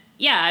that.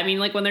 Yeah, I mean,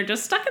 like when they're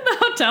just stuck in the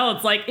hotel,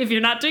 it's like if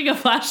you're not doing a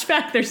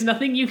flashback, there's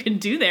nothing you can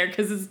do there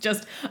because it's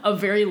just a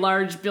very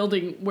large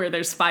building where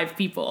there's 5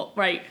 people,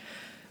 right?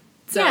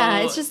 So, yeah,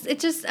 it's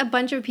just a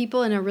bunch of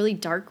people in a really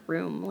dark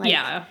room. Like,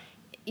 yeah,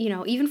 you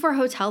know, even for a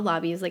hotel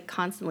lobby is like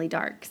constantly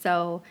dark.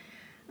 So,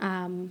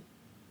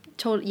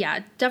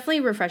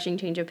 definitely refreshing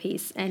change of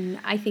pace. And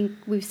I think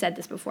we've said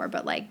this before,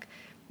 but like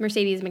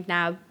Mercedes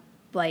McNabb,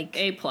 like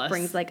A+,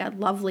 brings like a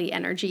lovely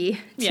energy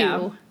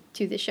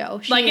to the show.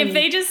 Like if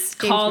they just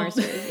called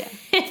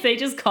if they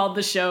just called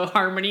the show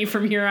Harmony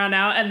from here on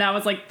out and that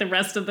was like the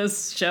rest of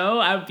this show,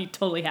 I would be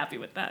totally happy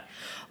with that.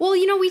 Well,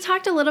 you know, we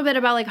talked a little bit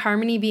about like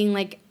Harmony being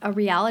like a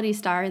reality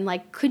star, and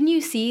like couldn't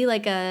you see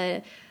like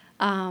a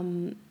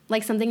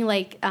like something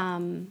like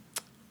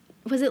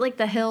was it like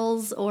The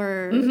Hills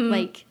or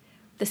like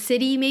The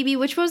City maybe?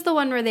 Which was the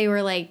one where they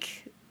were like,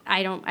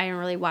 I don't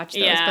really watch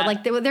those, but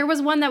like there was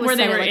one that was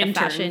set at like a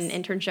fashion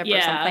internship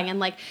or something,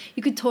 and like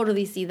you could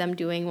totally see them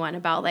doing one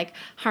about like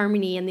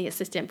Harmony in the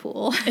assistant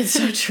pool. It's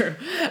so true.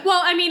 Well,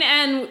 I mean,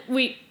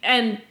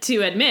 and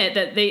to admit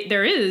that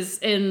there is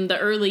in the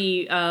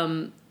early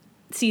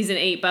season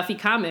 8 Buffy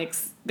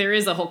comics, there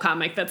is a whole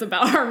comic that's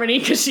about Harmony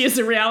because she is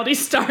a reality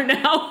star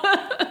now.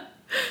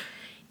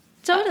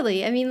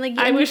 Totally. I mean, like,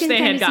 I wish they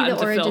had gotten to see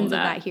the origins of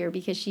that here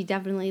because she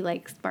definitely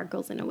like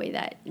sparkles in a way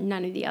that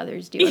none of the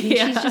others do. I mean,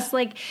 she's just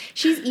like,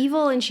 she's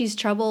evil and she's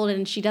troubled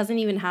and she doesn't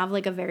even have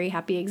like a very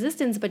happy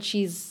existence, but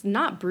she's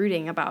not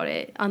brooding about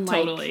it,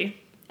 unlike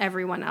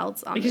everyone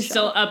else on the show. She's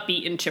still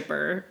upbeat and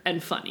chipper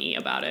and funny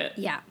about it.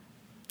 Yeah.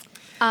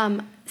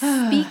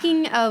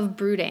 Speaking of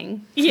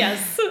brooding.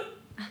 Yes.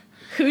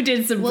 Who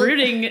did some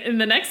brooding in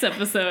the next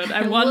episode?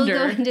 I wonder.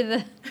 We'll go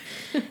into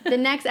the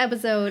next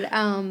episode.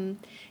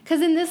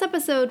 Because in this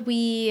episode,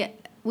 we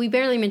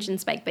barely mentioned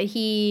Spike, but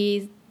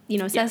he, you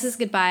know, says his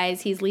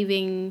goodbyes. He's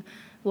leaving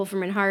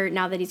Wolfram and Hart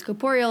now that he's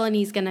corporeal, and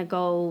he's going to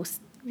go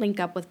link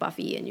up with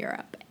Buffy in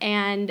Europe.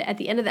 And at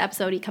the end of the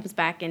episode, he comes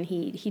back and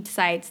he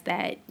decides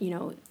that, you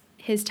know,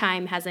 his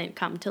time hasn't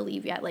come to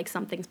leave yet. Like,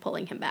 something's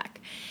pulling him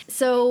back.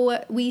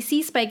 So we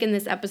see Spike in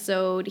this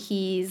episode.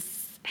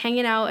 He's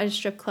hanging out at a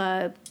strip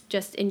club,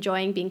 just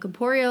enjoying being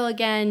corporeal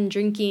again,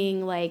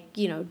 drinking, like,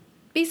 you know,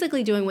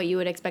 basically doing what you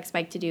would expect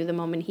Spike to do the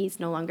moment he's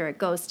no longer a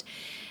ghost.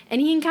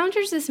 And he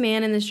encounters this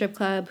man in the strip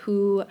club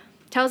who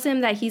tells him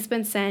that he's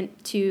been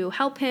sent to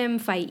help him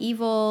fight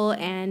evil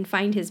and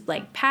find his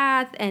like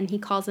path, and he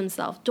calls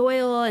himself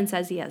Doyle and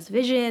says he has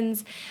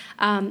visions.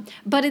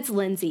 But it's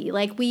Lindsay.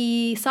 Like,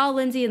 we saw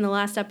Lindsay in the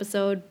last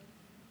episode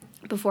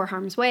before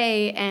Harm's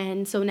Way,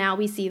 and so now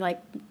we see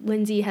like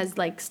Lindsay has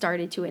like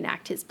started to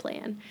enact his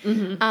plan.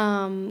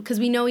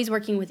 Because we know he's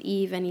working with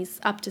Eve and he's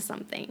up to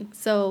something.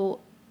 So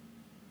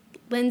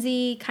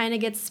Lindsay kind of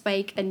gets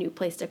Spike a new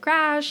place to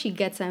crash. He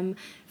gets him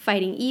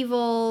fighting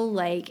evil,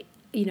 like,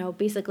 you know,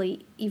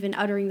 basically even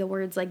uttering the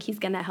words like he's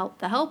going to help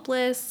the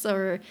helpless,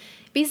 or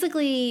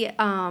basically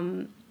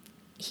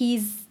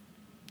he's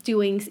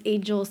doing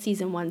Angel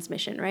Season 1's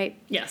mission, right?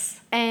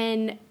 Yes.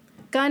 And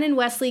Gunn and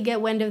Wesley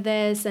get wind of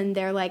this, and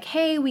they're like,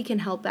 hey, we can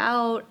help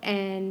out,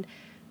 and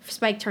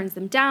Spike turns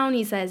them down.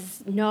 He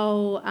says,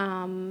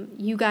 no,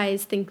 you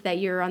guys think that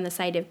you're on the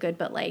side of good,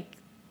 but, like,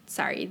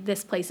 sorry,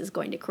 this place is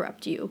going to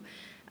corrupt you.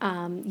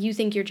 You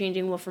think you're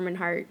changing Wolfram and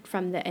Hart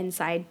from the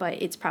inside, but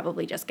it's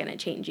probably just going to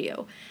change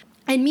you.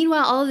 And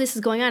meanwhile, all of this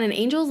is going on, and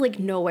Angel's, like,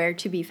 nowhere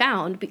to be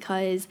found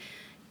because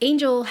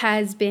Angel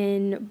has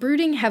been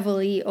brooding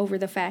heavily over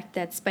the fact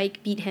that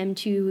Spike beat him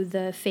to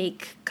the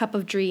fake Cup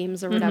of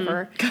Dreams or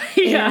whatever,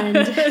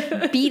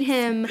 and beat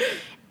him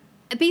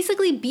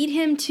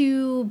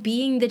to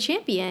being the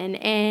champion.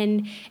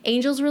 And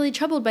Angel's really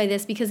troubled by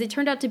this because it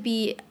turned out to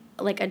be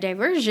like a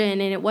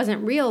diversion and it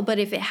wasn't real. But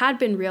if it had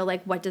been real,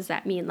 like, what does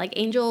that mean? Like,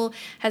 Angel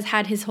has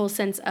had his whole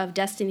sense of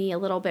destiny a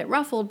little bit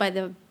ruffled by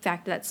the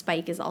fact that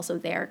Spike is also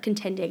there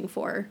contending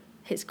for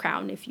his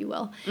crown, if you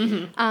will.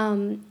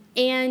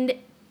 And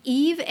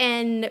Eve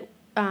and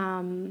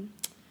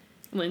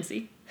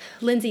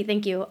Lindsay,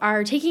 thank you,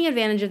 are taking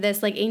advantage of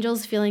this. Like,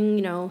 Angel's feeling,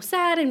 you know,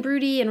 sad and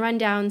broody and run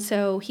down,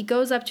 so he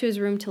goes up to his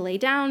room to lay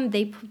down.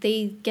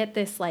 They get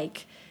this,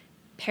 like,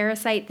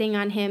 parasite thing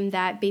on him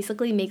that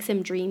basically makes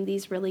him dream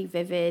these really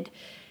vivid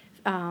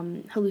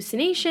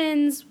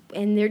hallucinations,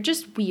 and they're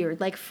just weird.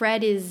 Like,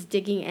 Fred is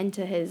digging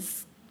into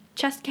his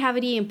chest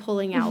cavity and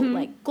pulling out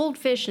like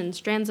goldfish and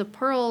strands of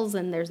pearls,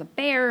 and there's a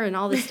bear and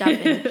all this stuff,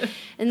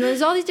 and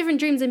there's all these different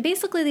dreams, and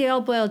basically they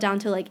all boil down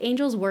to, like,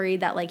 Angel's worried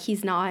that, like,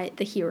 he's not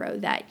the hero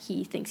that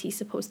he thinks he's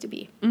supposed to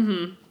be.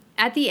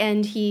 At the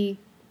end, he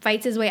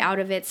fights his way out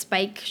of it.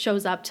 Spike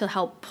shows up to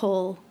help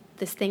pull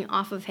this thing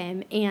off of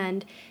him,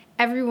 and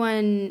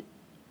everyone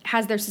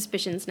has their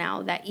suspicions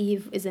now that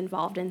Eve is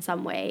involved in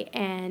some way,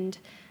 and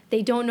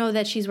they don't know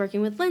that she's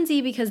working with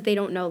Lindsay because they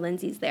don't know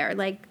Lindsay's there.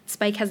 Like,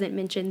 Spike hasn't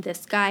mentioned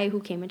this guy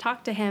who came and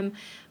talked to him,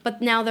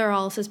 but now they're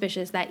all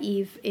suspicious that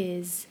Eve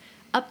is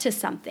up to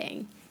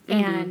something,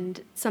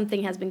 and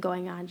something has been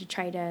going on to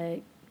try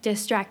to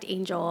distract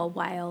Angel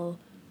while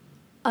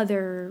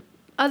other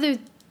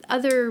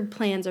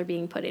plans are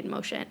being put in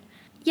motion.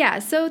 Yeah,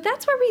 so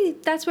that's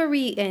where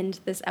we end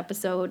this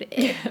episode.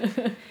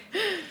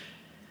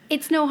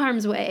 It's no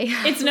harm's way.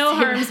 It's no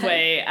harm's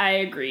way. I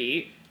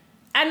agree.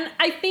 And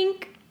I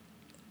think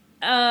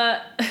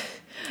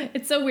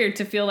it's so weird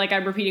to feel like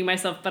I'm repeating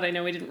myself, but I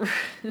know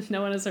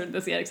no one has heard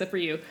this yet except for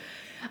you.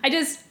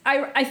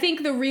 I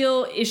think the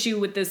real issue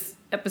with this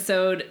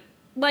episode,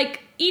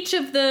 like, each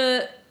of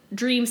the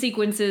dream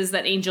sequences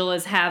that Angel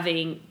is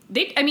having,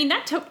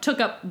 that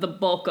took up the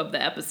bulk of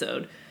the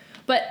episode.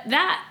 But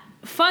that,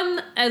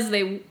 fun as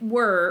they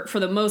were for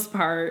the most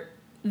part,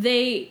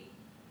 they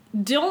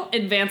don't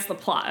advance the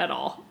plot at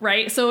all,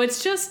 right? So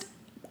it's just,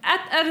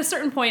 at a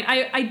certain point,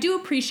 I do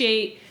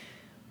appreciate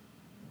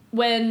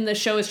when the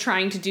show is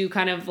trying to do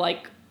kind of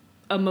like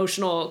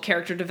emotional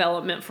character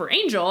development for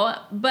Angel,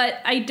 but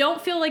I don't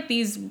feel like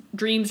these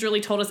dreams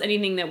really told us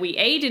anything that we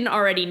A, didn't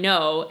already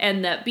know,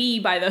 and that B,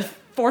 by the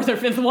fourth or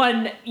fifth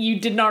one, you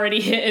didn't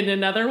already hit in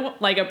another,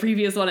 like a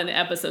previous one in the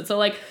episode. So,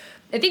 like,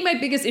 I think my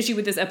biggest issue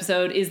with this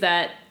episode is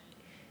that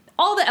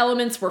all the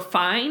elements were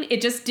fine.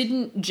 It just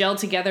didn't gel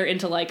together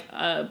into, like,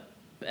 a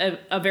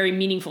very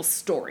meaningful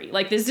story.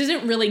 Like, this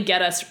doesn't really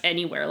get us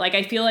anywhere. Like,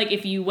 I feel like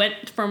if you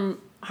went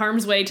from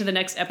Harm's Way to the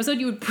next episode,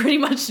 you would pretty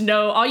much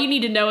know, all you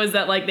need to know is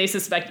that, like, they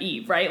suspect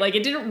Eve, right? Like,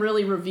 it didn't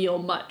really reveal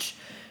much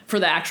for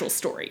the actual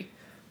story.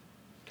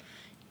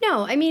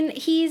 No, I mean,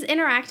 he's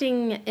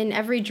interacting in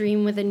every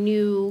dream with a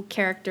new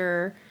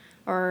character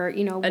or,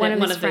 you know, one of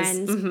his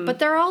friends, but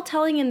they're all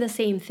telling him the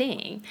same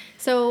thing.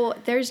 So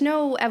there's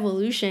no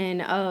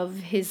evolution of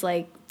his,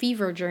 like,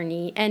 fever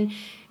journey. And,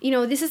 you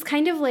know, this is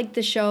kind of like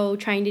the show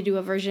trying to do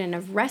a version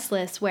of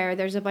Restless, where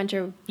there's a bunch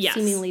of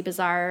seemingly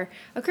bizarre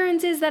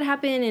occurrences that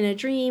happen in a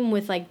dream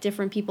with, like,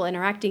 different people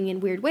interacting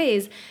in weird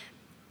ways.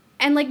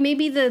 And, like,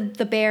 maybe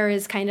the bear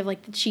is kind of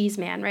like the cheese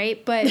man,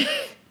 right? But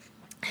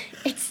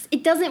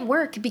it doesn't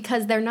work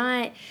because they're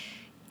not,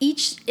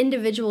 each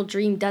individual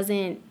dream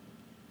doesn't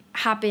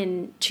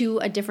happen to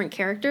a different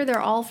character. They're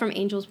all from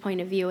Angel's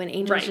point of view, and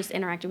Angel's just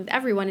interacting with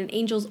everyone, and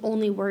Angel's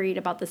only worried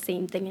about the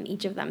same thing in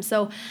each of them.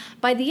 So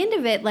by the end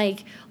of it,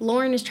 like,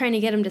 Lauren is trying to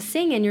get him to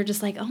sing, and you're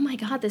just like, oh my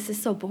God, this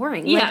is so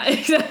boring. Yeah, like,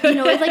 exactly. You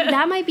know, it's like,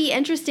 that might be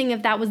interesting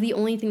if that was the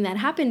only thing that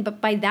happened,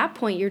 but by that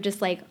point, you're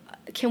just like,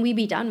 can we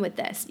be done with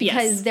this?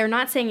 Because they're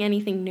not saying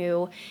anything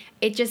new.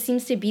 It just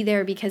seems to be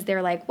there because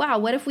they're like, wow,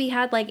 what if we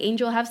had, like,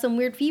 Angel have some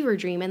weird fever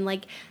dream, and,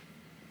 like,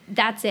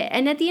 that's it.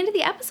 And at the end of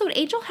the episode,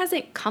 Angel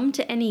hasn't come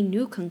to any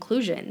new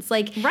conclusions.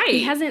 Like,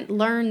 he hasn't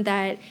learned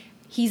that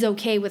he's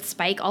okay with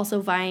Spike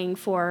also vying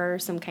for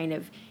some kind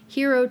of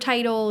hero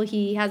title.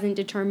 He hasn't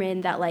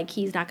determined that, like,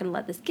 he's not going to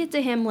let this get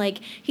to him. Like,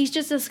 he's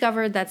just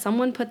discovered that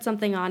someone put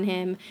something on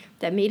him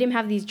that made him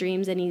have these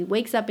dreams, and he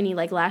wakes up and he,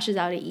 like, lashes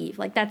out at Eve.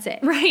 Like, that's it.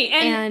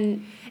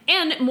 Right.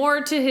 And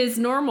more to his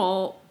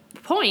normal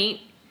point,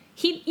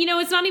 he, you know,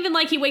 it's not even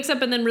like he wakes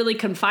up and then really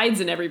confides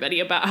in everybody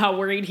about how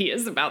worried he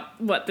is about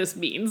what this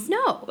means.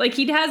 No. Like,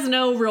 he has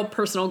no real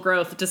personal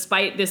growth,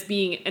 despite this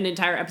being an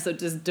entire episode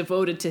just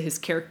devoted to his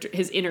character,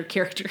 his inner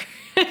character.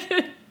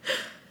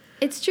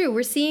 It's true.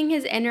 We're seeing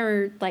his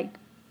inner, like,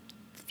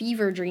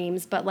 fever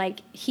dreams, but, like,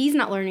 he's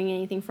not learning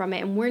anything from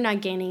it, and we're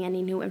not gaining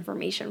any new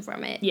information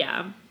from it.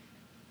 Yeah.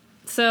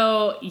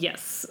 So,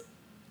 yes.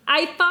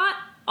 I thought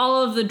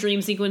all of the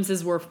dream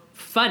sequences were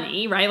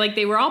funny, right? Like,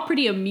 they were all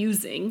pretty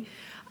amusing.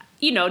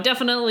 You know,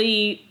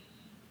 definitely,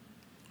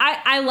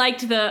 I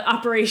liked the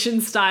Operation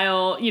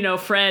style, you know,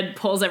 Fred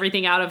pulls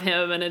everything out of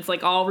him, and it's,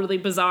 like, all really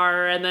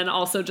bizarre, and then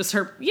also just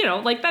her, you know,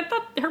 like, that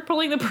her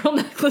pulling the pearl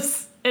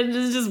necklace and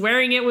just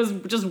wearing it was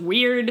just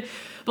weird,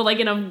 but, like,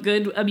 in a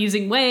good,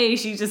 amusing way.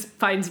 She just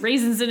finds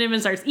raisins in him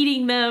and starts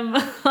eating them.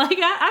 Like,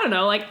 I don't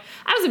know, like,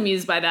 I was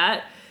amused by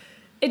that.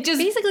 It just...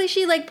 Basically,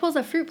 she, like, pulls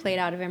a fruit plate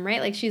out of him,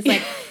 right? Like, she's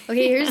like,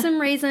 okay, here's some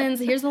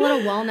raisins, here's a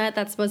little walnut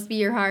that's supposed to be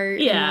your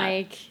heart, yeah. and,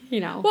 like, you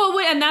know. Well,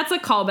 and that's a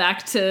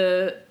callback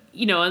to,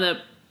 you know, in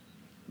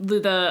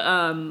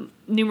the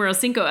Numero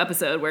 5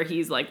 episode where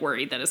he's, like,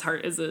 worried that his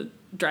heart is a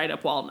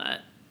dried-up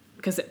walnut,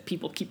 because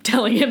people keep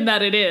telling him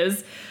that it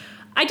is.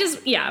 I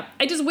just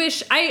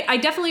wish, I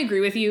definitely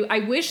agree with you. I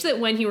wish that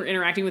when he were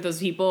interacting with those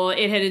people,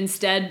 it had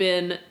instead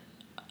been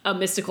a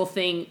mystical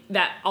thing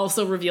that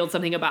also revealed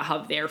something about how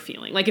they're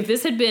feeling. Like, if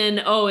this had been,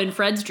 in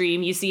Fred's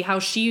dream, you see how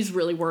she's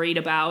really worried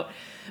about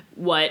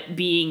what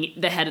being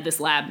the head of this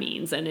lab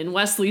means. And in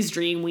Wesley's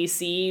dream, we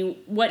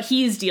see what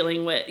he's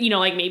dealing with, you know,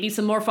 like maybe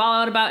some more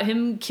fallout about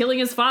him killing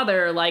his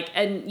father. Like,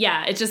 and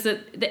yeah, it's just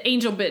that the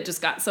Angel bit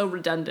just got so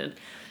redundant.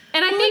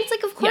 And I think it's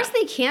like, of course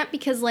they can't,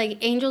 because,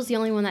 like, Angel's the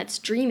only one that's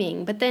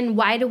dreaming. But then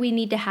why do we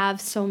need to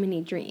have so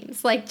many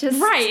dreams? Like, just...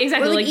 Right,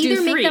 exactly. Or, like either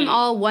do 3. make them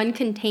all one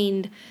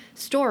contained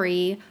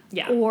story,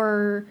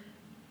 or,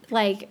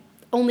 like,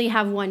 only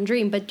have one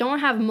dream. But don't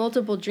have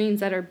multiple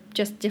dreams that are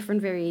just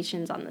different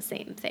variations on the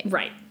same thing.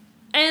 Right.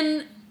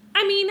 And...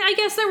 I mean, I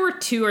guess there were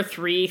 2 or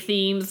 3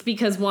 themes,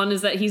 because one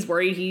is that he's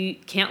worried he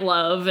can't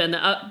love, and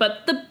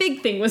but the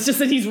big thing was just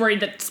that he's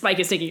worried that Spike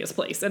is taking his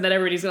place, and that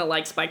everybody's going to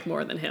like Spike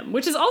more than him,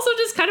 which is also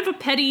just kind of a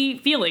petty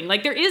feeling.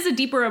 Like, there is a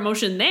deeper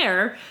emotion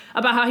there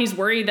about how he's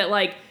worried that,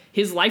 like,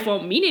 his life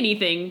won't mean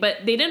anything,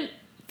 but they didn't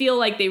feel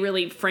like they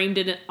really framed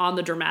it on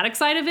the dramatic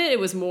side of it. It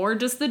was more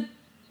just the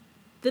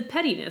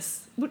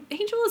pettiness.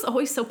 Angel is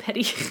always so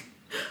petty.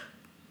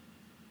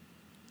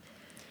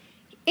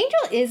 Angel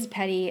is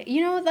petty.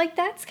 You know, like,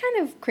 that's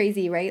kind of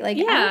crazy, right? Like,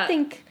 yeah.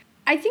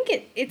 I think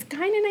it's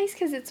kind of nice,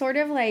 because it's sort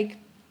of like,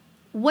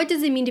 what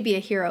does it mean to be a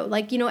hero?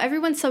 Like, you know,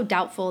 everyone's so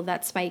doubtful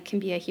that Spike can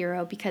be a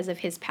hero because of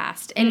his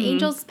past. And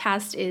Angel's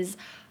past is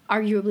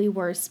arguably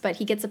worse, but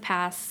he gets a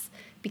pass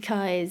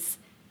because...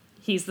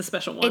 He's the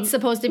special one. It's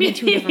supposed to be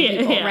 2 different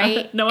people,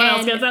 right? No one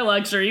else gets that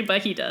luxury,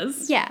 but he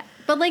does. Yeah.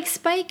 But, like,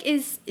 Spike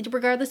is,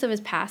 regardless of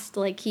his past,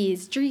 like,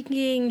 he's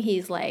drinking,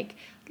 he's, like...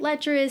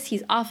 lecherous,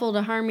 he's awful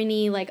to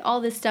Harmony, like, all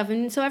this stuff,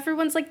 and so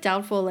everyone's, like,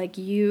 doubtful, like,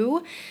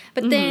 you,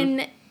 but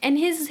then, and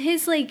his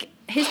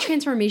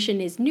transformation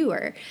is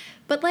newer,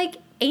 but, like,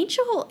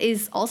 Angel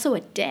is also a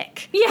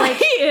dick. Yeah, like,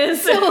 he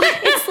is. So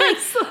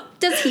it's like,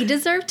 does he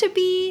deserve to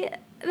be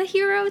the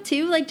hero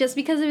too? Like, just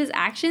because of his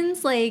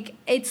actions? Like,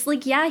 it's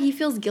like, yeah, he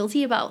feels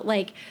guilty about,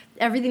 like,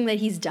 everything that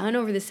he's done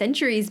over the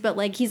centuries, but,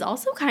 like, he's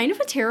also kind of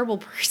a terrible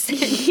person.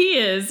 He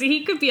is.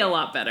 He could be a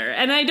lot better.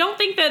 And I don't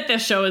think that the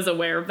show is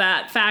aware of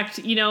that fact.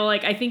 You know,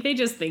 like, I think they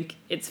just think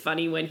it's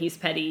funny when he's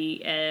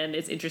petty, and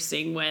it's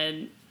interesting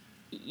when,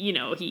 you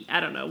know, I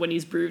don't know, when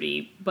he's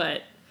broody,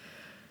 but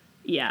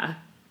yeah.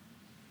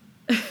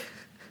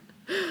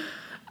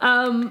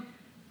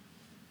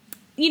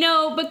 You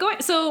know,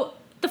 but so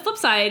the flip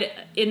side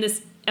in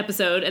this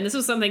episode, and this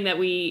was something that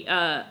we,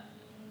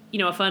 you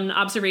know, a fun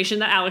observation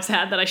that Alex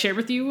had that I shared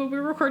with you when we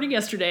were recording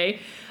yesterday.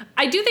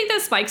 I do think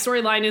that Spike's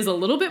storyline is a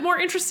little bit more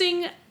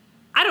interesting.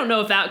 I don't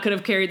know if that could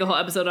have carried the whole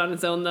episode on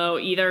its own, though,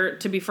 either,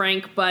 to be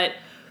frank, but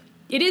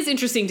it is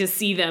interesting to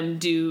see them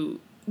do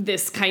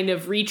this kind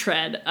of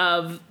retread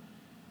of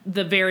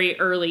the very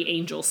early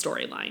Angel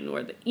storyline,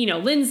 where, you know,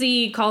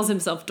 Lindsay calls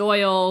himself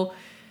Doyle.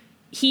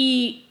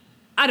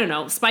 I don't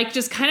know, Spike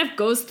just kind of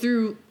goes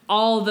through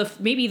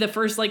maybe the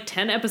first, like,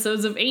 10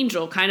 episodes of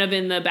Angel kind of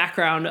in the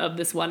background of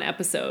this one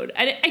episode.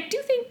 I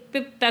do think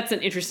that that's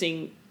an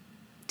interesting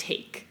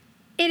take.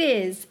 It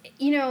is.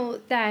 You know,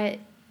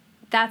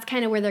 that's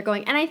kind of where they're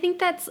going. And I think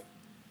that's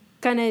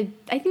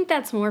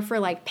more for,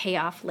 like,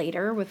 payoff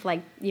later with,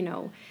 like, you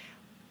know,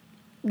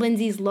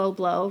 Lindsay's low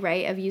blow,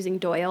 right, of using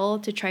Doyle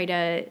to try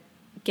to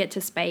get to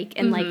Spike.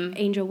 And, like,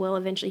 Angel will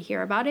eventually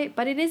hear about it.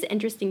 But it is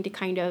interesting to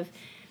kind of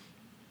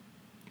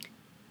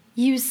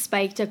use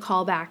Spike to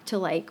call back to,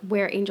 like,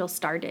 where Angel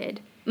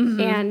started.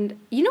 And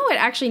you know what,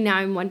 actually, now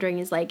I'm wondering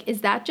is, like, is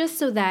that just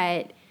so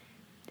that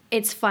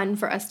it's fun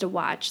for us to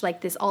watch,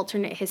 like, this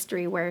alternate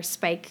history where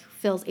Spike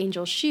fills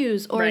Angel's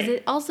shoes? Or is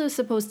it also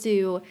supposed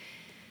to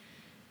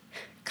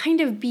kind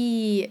of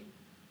be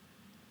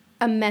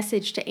a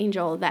message to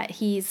Angel that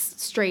he's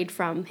strayed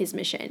from his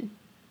mission?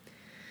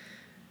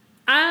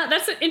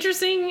 That's an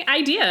interesting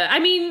idea. I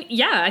mean,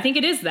 yeah, I think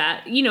it is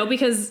that,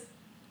 because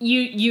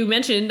you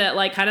mentioned that,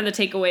 like, kind of the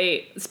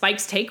takeaway,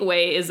 Spike's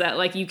takeaway is that,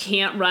 like, you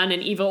can't run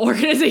an evil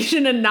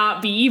organization and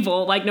not be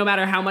evil, like, no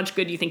matter how much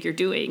good you think you're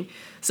doing.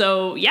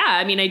 So, yeah,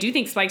 I mean, I do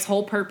think Spike's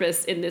whole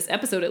purpose in this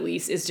episode, at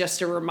least, is just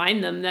to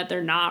remind them that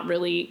they're not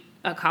really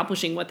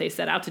accomplishing what they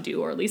set out to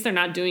do, or at least they're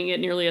not doing it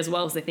nearly as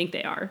well as they think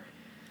they are.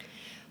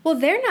 Well,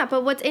 they're not,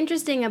 but what's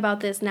interesting about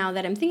this now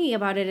that I'm thinking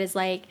about it is,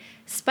 like,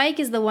 Spike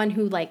is the one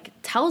who, like,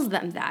 tells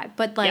them that.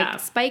 But, like, Yeah.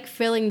 Spike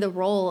filling the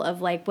role of,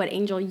 like, what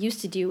Angel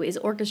used to do is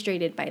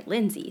orchestrated by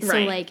Lindsay. So,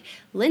 Right. like,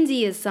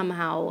 Lindsay is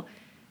somehow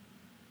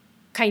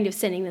kind of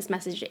sending this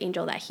message to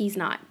Angel that he's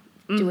not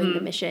doing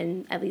the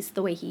mission, at least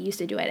the way he used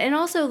to do it. And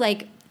also,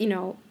 like,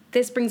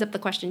 this brings up the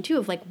question, too,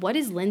 of, like, what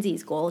is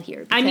Lindsay's goal here?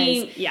 Because, I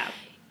mean, yeah.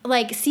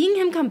 like, seeing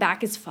him come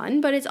back is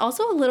fun, but it's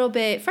also a little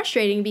bit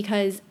frustrating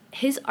because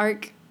his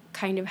arc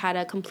kind of had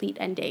a complete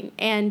ending.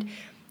 And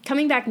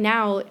coming back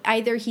now,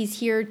 either he's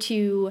here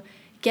to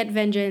get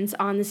vengeance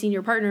on the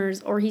senior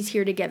partners or he's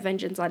here to get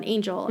vengeance on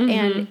Angel.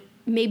 And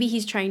maybe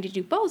he's trying to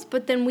do both,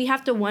 but then we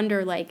have to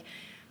wonder, like,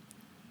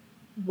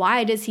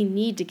 why does he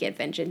need to get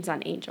vengeance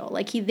on Angel?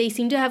 Like, they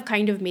seem to have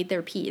kind of made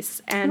their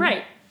peace. And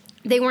Right.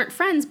 they weren't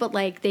friends, but,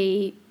 like,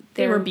 they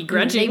were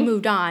begrudging. They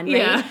moved on,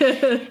 right?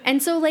 Yeah.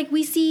 And so, like,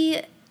 we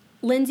see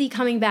Lindsay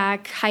coming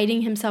back,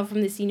 hiding himself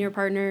from the senior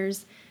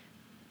partners,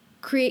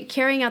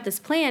 carrying out this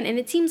plan, and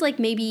it seems like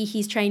maybe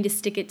he's trying to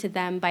stick it to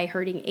them by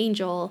hurting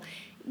Angel,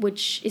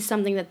 which is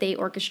something that they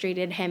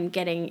orchestrated him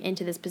getting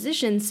into this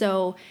position.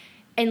 So,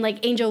 and,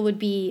 like, Angel would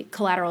be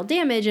collateral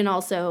damage, and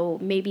also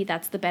maybe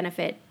that's the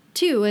benefit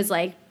too, is,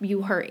 like,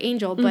 you hurt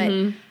Angel, but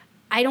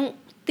I don't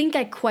think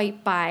I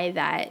quite buy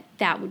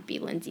that would be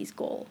Lindsay's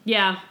goal.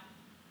 Yeah.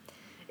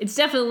 It's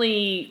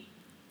definitely...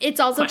 It's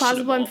also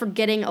possible I'm questionable.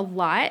 forgetting a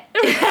lot.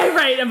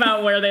 right,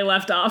 about where they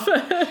left off.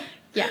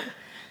 Yeah.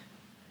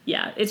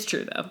 Yeah, it's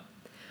true, though.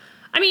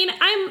 I mean,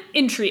 I'm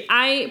intrigued.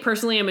 I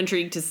personally am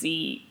intrigued to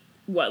see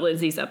what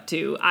Lindsay's up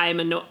to.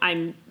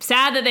 I'm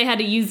sad that they had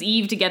to use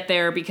Eve to get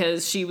there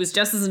because she was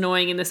just as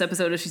annoying in this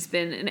episode as she's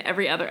been in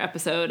every other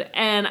episode.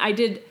 And I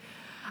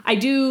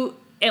do,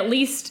 at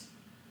least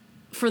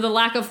for the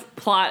lack of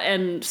plot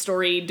and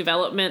story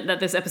development that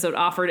this episode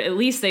offered, at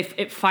least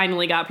it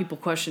finally got people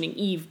questioning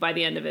Eve by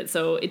the end of it.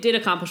 So it did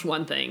accomplish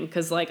one thing,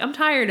 because, like, I'm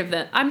tired of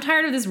that. I'm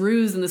tired of this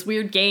ruse and this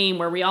weird game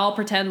where we all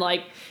pretend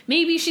like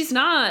maybe she's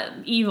not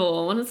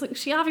evil, when it's like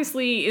she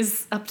obviously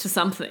is up to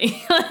something.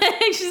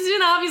 She's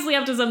been obviously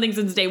up to something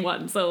since day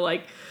one. So,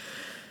 like,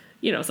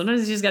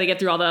 sometimes you just got to get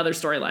through all the other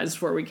storylines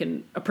before we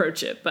can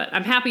approach it. But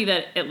I'm happy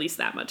that at least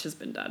that much has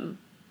been done.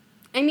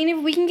 I mean,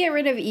 if we can get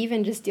rid of Eve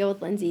and just deal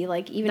with Lindsay,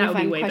 like, even That if would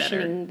be I'm way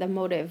questioning the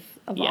motive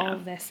of all Yeah.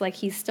 of this, like,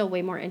 he's still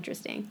way more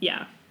interesting.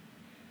 Yeah.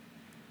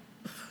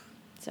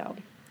 So,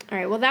 all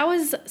right. Well, that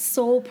was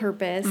Sole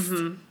Purpose.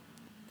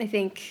 I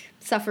think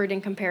suffered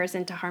in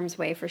comparison to Harm's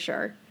Way for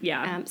sure.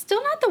 Yeah.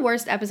 Still not the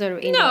worst episode of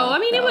Angel. No, I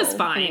mean, it was though.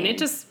 fine. I mean, It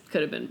just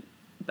could have been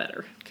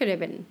better. could have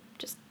been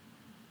just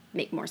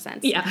make more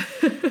sense. Yeah.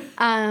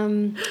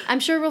 I'm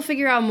sure we'll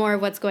figure out more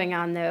of what's going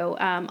on, though.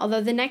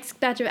 Although the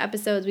next batch of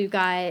episodes, we've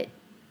got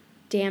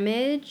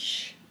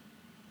Damage,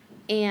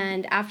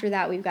 and after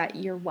that, we've got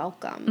You're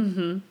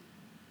Welcome.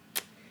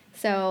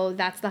 So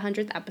that's the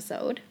 100th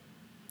episode.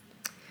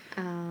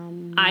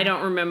 I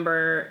don't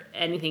remember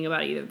anything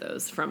about either of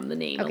those from the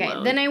name Okay,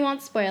 alone. then I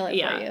won't spoil it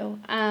Yeah. for you.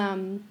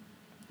 I'm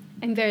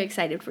very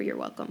excited for You're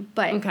Welcome.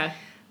 But, Okay.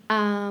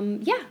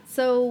 yeah,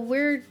 so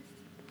we're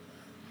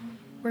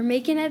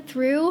making it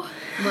through.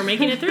 We're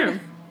making it through.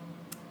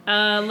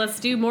 Let's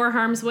do more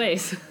Harm's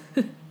Ways.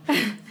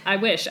 I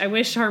wish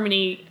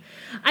Harmony...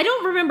 I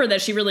don't remember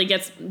that she really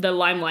gets the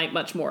limelight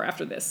much more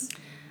after this.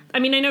 I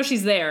mean, I know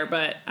she's there,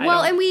 but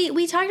And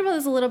we talked about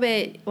this a little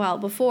bit,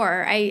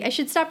 before. I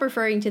should stop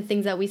referring to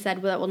things that we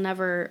said that will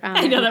never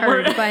I know be that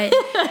heard. word. But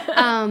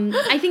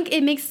I think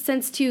it makes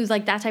sense, too,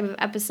 like, that type of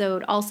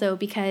episode also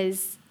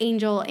because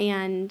Angel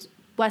and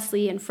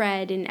Wesley and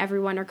Fred and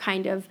everyone are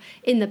kind of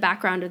in the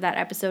background of that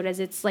episode,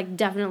 as it's, like,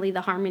 definitely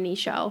the Harmony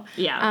show.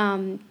 Yeah.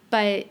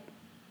 But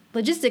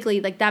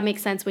logistically, like, that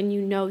makes sense when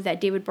you know that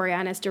David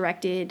Boreanaz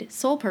directed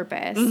Sole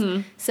Purpose.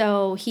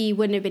 So he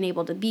wouldn't have been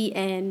able to be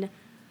in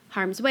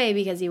Harm's Way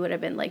because he would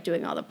have been, like,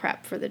 doing all the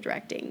prep for the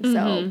directing.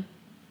 So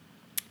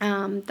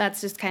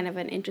that's just kind of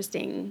an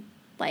interesting,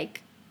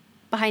 like,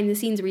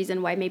 behind-the-scenes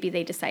reason why maybe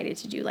they decided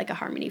to do, like, a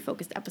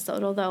Harmony-focused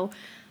episode, although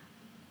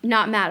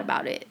not mad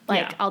about it.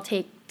 Like, Yeah. I'll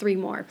take 3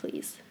 more,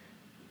 please.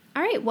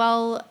 All right,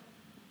 well,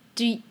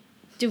 do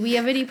we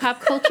have any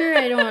pop culture?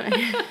 I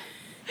don't...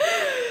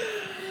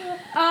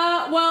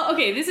 Well,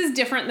 okay, this is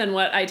different than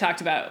what I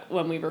talked about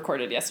when we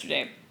recorded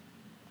yesterday.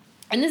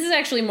 And this is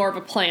actually more of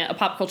a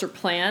pop culture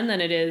plan, than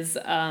it is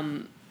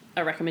a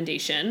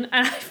recommendation.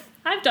 And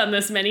I've done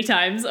this many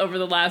times over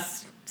the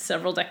last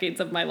several decades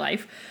of my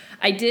life.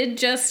 I did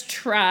just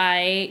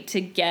try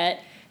to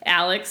get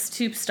Alex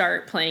to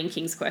start playing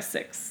King's Quest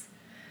VI.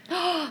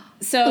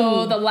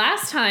 So the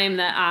last time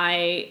that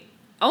this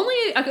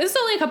was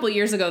only a couple of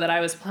years ago that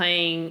I was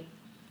playing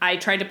I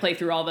tried to play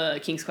through all the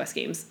King's Quest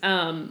games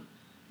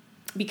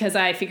because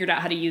I figured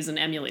out how to use an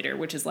emulator,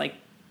 which is like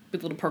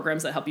with little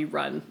programs that help you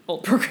run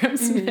old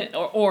programs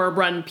or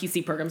run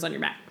PC programs on your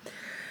Mac.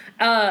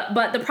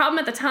 But the problem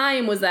at the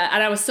time was that,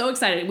 and I was so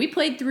excited, we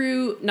played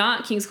through,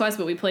 not King's Quest,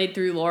 but we played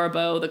through Laura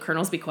Bow, The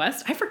Colonel's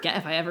Bequest. I forget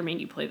if I ever made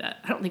you play that.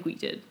 I don't think we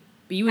did.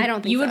 But you would, I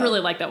don't think you would so. really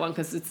like that one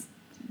because it's,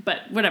 but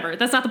whatever.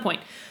 That's not the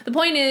point. The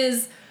point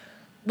is,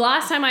 the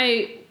last time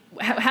I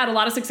had a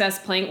lot of success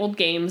playing old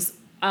games,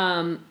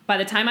 by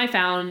the time I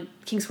found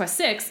King's Quest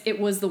 6, it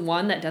was the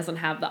one that doesn't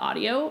have the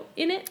audio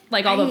in it,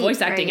 like all the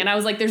voice acting. Right. And I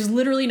was like, there's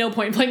literally no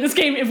point in playing this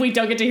game if we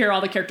don't get to hear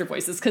all the character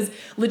voices. Because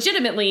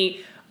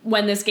legitimately,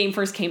 when this game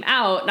first came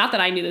out, not that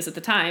I knew this at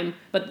the time,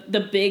 but the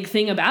big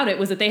thing about it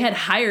was that they had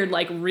hired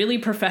like really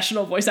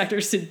professional voice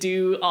actors to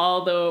do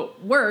all the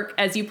work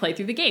as you play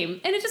through the game.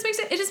 And it just makes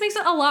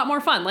it a lot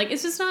more fun. Like,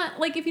 it's just not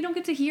like, if you don't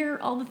get to hear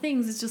all the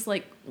things, it's just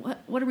like,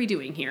 what are we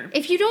doing here?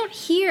 If you don't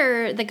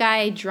hear the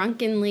guy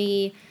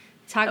drunkenly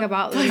talk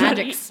about the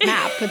magic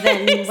snap,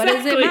 then what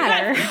does it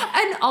matter?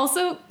 And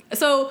also,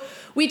 so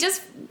we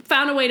just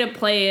found a way to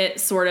play it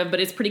sort of, but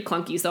it's pretty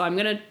clunky. So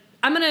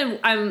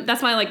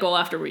that's my like goal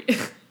after we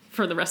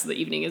for the rest of the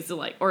evening is to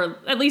like, or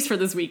at least for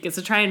this week, is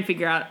to try and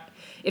figure out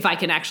if I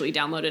can actually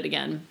download it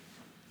again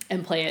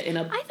and play it in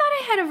a. I thought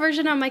I had a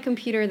version on my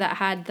computer that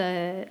had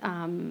the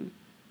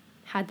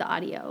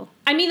audio.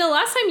 I mean, the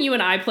last time you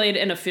and I played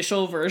an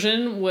official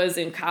version was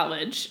in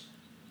college.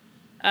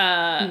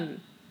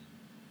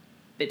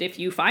 But if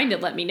you find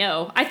it, let me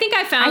know. I think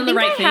I found the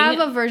right thing. I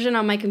have a version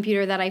on my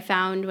computer that I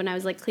found when I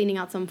was like cleaning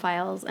out some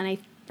files, and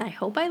I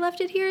hope I left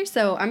it here,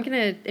 so I'm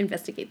going to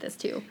investigate this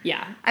too.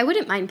 Yeah. I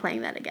wouldn't mind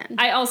playing that again.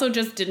 I also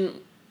just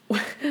didn't...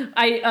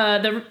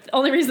 the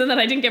only reason that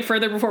I didn't get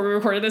further before we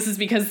recorded this is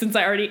because since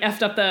I already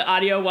effed up the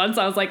audio once,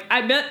 I was like,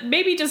 I bet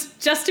maybe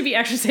just to be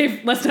extra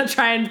safe, let's not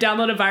try and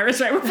download a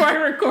virus right before I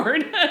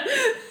record.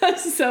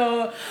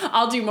 So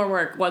I'll do more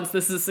work once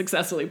this is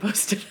successfully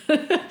posted.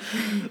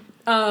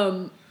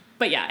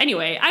 But yeah,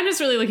 anyway, I'm just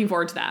really looking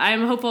forward to that.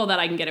 I'm hopeful that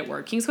I can get it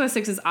work. King's Quest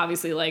 6 is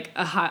obviously like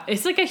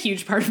it's like a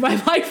huge part of my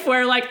life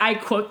where like I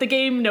quote the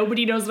game,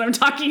 nobody knows what I'm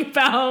talking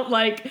about.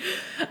 Like,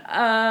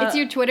 it's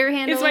your Twitter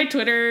handle? It's my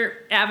Twitter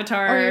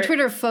avatar. Or your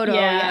Twitter photo,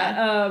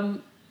 yeah.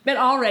 But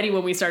already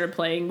when we started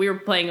playing, we were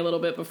playing a little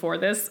bit before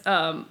this,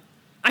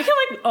 I can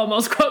like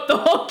almost quote the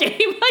whole game.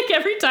 Like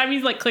every time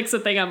he like clicks a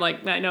thing, I'm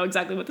like, I know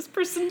exactly what this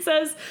person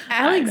says.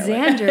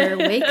 Alexander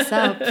wakes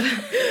up.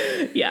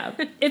 Yeah.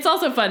 It's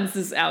also fun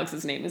since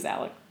Alex's name is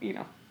Alex, you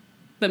know.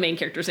 The main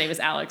character's name is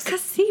Alex.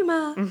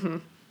 Cosima. Mm-hmm.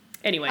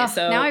 Anyway,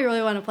 so now I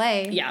really want to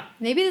play. Yeah.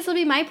 Maybe this will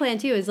be my plan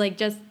too, is like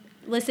just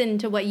listen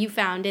to what you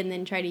found and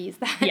then try to use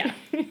that. Yeah.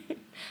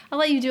 I'll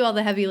let you do all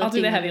the heavy lifting. I'll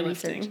do the heavy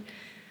lifting.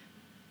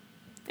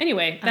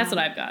 Anyway, that's what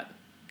I've got.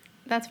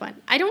 That's fun.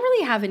 I don't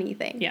really have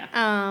anything.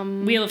 Yeah.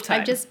 Wheel of Time.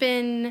 I've just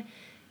been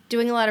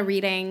doing a lot of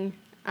reading.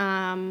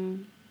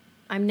 I'm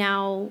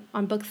now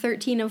on book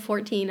 13 of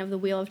 14 of the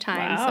Wheel of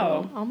Time.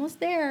 Wow. So almost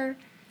there.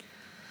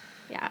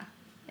 Yeah.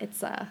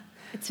 It's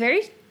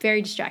very,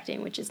 very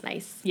distracting, which is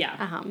nice.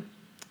 Yeah.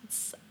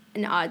 It's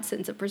an odd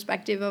sense of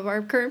perspective of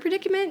our current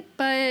predicament,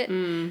 but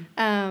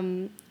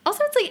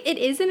also it's like it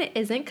is and it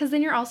isn't, because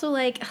then you're also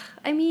like,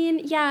 I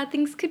mean, yeah,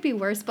 things could be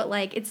worse, but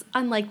like it's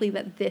unlikely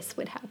that this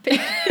would happen.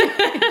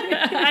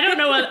 I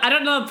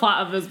don't know the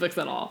plot of those books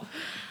at all.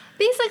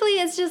 Basically,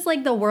 it's just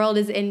like the world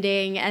is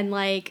ending and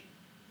like,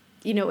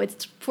 you know,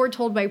 it's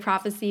foretold by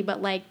prophecy, but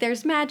like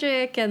there's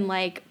magic and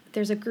like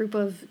there's a group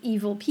of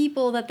evil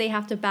people that they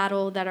have to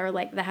battle that are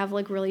like that have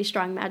like really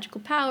strong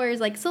magical powers.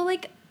 Like, so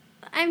like,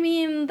 I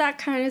mean, that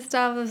kind of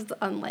stuff is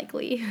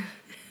unlikely.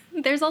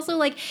 There's also,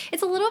 like,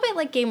 it's a little bit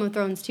like Game of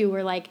Thrones, too,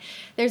 where, like,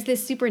 there's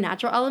this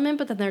supernatural element,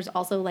 but then there's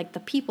also, like, the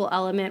people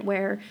element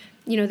where,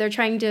 you know, they're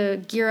trying to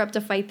gear up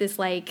to fight this,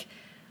 like,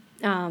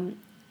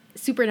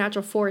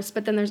 supernatural force,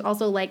 but then there's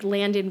also, like,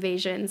 land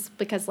invasions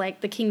because,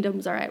 like, the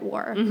kingdoms are at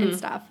war and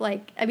stuff.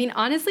 Like, I mean,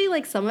 honestly,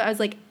 like, I was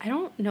like, I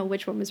don't know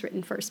which one was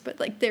written first, but,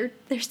 like, there's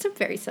some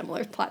very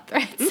similar plot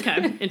threads.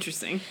 Okay,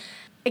 interesting.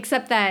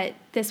 Except that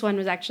this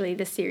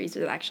series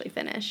was actually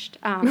finished.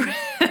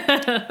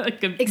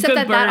 Good except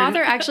that burn.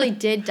 author actually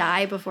did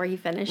die before he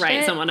finished it.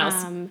 Right, someone else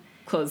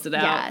closed it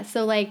out. Yeah,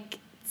 so, like,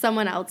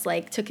 someone else,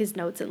 like, took his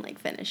notes and, like,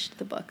 finished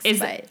the books.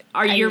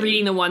 Are you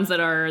reading the ones that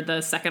are the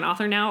second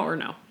author now, or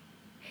no?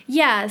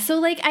 Yeah, so,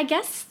 like, I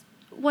guess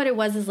what it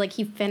was is, like,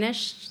 he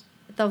finished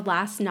the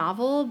last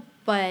novel,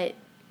 but,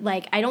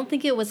 like, I don't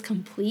think it was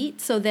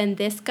complete. So then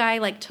this guy,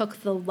 like,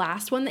 took the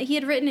last one that he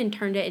had written and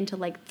turned it into,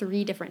 like,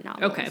 3 different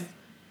novels. Okay.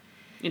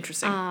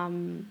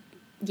 Interesting.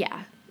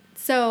 Yeah.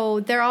 So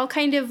they're all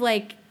kind of,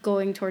 like,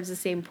 going towards the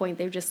same point.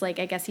 They're just, like,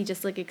 I guess he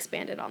just, like,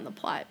 expanded on the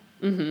plot.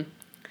 Mm-hmm.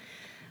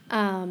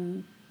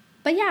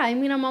 But, yeah, I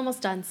mean, I'm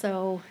almost done,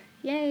 so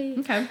yay.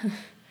 Okay.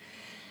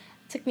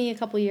 Took me a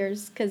couple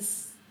years,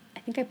 because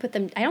I think I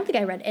don't think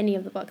I read any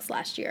of the books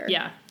last year.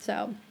 Yeah.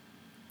 So,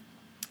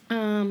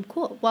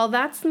 cool. Well,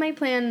 that's my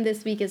plan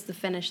this week, is to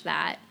finish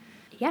that.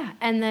 Yeah,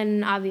 and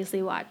then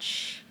obviously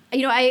watch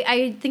You know,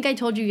 I think I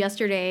told you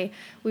yesterday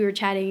we were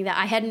chatting that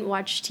I hadn't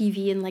watched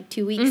TV in like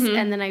 2 weeks,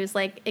 and then I was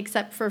like,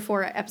 except for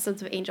 4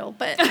 episodes of Angel.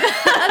 But other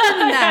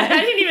than that,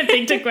 I didn't even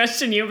think to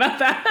question you about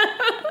that.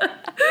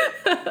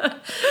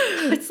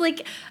 it's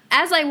like,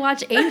 as I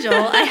watch Angel,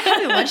 I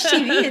haven't watched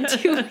TV in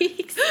 2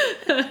 weeks.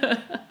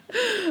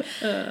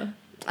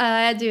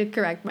 I had to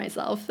correct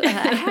myself. I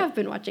have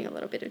been watching a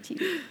little bit of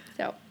TV.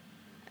 So,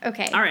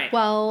 okay. All right.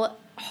 Well,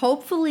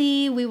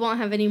 hopefully we won't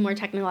have any more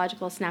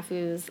technological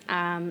snafus,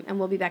 and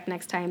we'll be back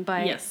next time.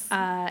 But yes.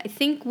 I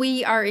think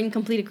we are in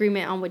complete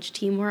agreement on which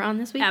team we're on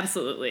this week.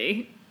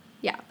 Absolutely.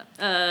 Yeah.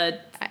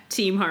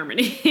 Team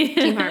Harmony.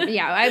 Team Harmony.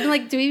 Yeah. I'm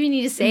like, do we even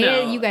need to say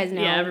it? You guys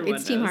know. Yeah, everyone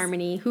it's Team knows.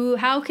 Harmony.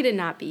 How could it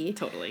not be?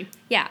 Totally.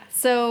 Yeah.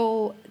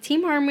 So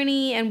Team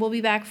Harmony, and we'll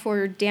be back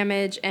for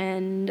Damage,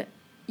 and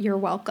you're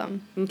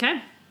welcome.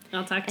 Okay.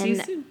 I'll talk to you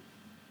soon.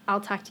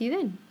 I'll talk to you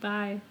then.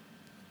 Bye.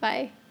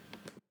 Bye.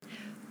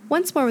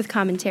 Once More with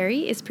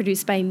Commentary is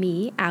produced by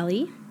me,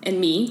 Allie. And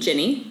me,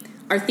 Ginny.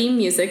 Our theme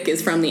music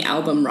is from the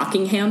album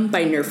Rockingham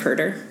by Nerf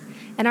Herder.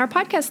 And our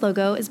podcast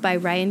logo is by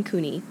Ryan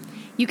Cooney.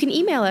 You can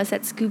email us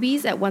at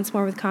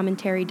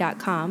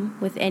scoobies@oncemorewithcommentary.com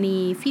with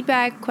any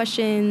feedback,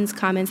 questions,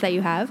 comments that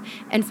you have,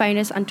 and find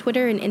us on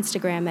Twitter and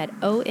Instagram at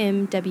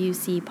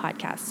OMWC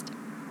Podcast.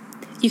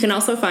 You can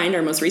also find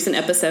our most recent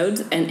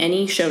episodes and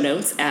any show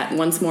notes at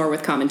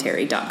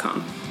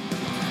oncemorewithcommentary.com.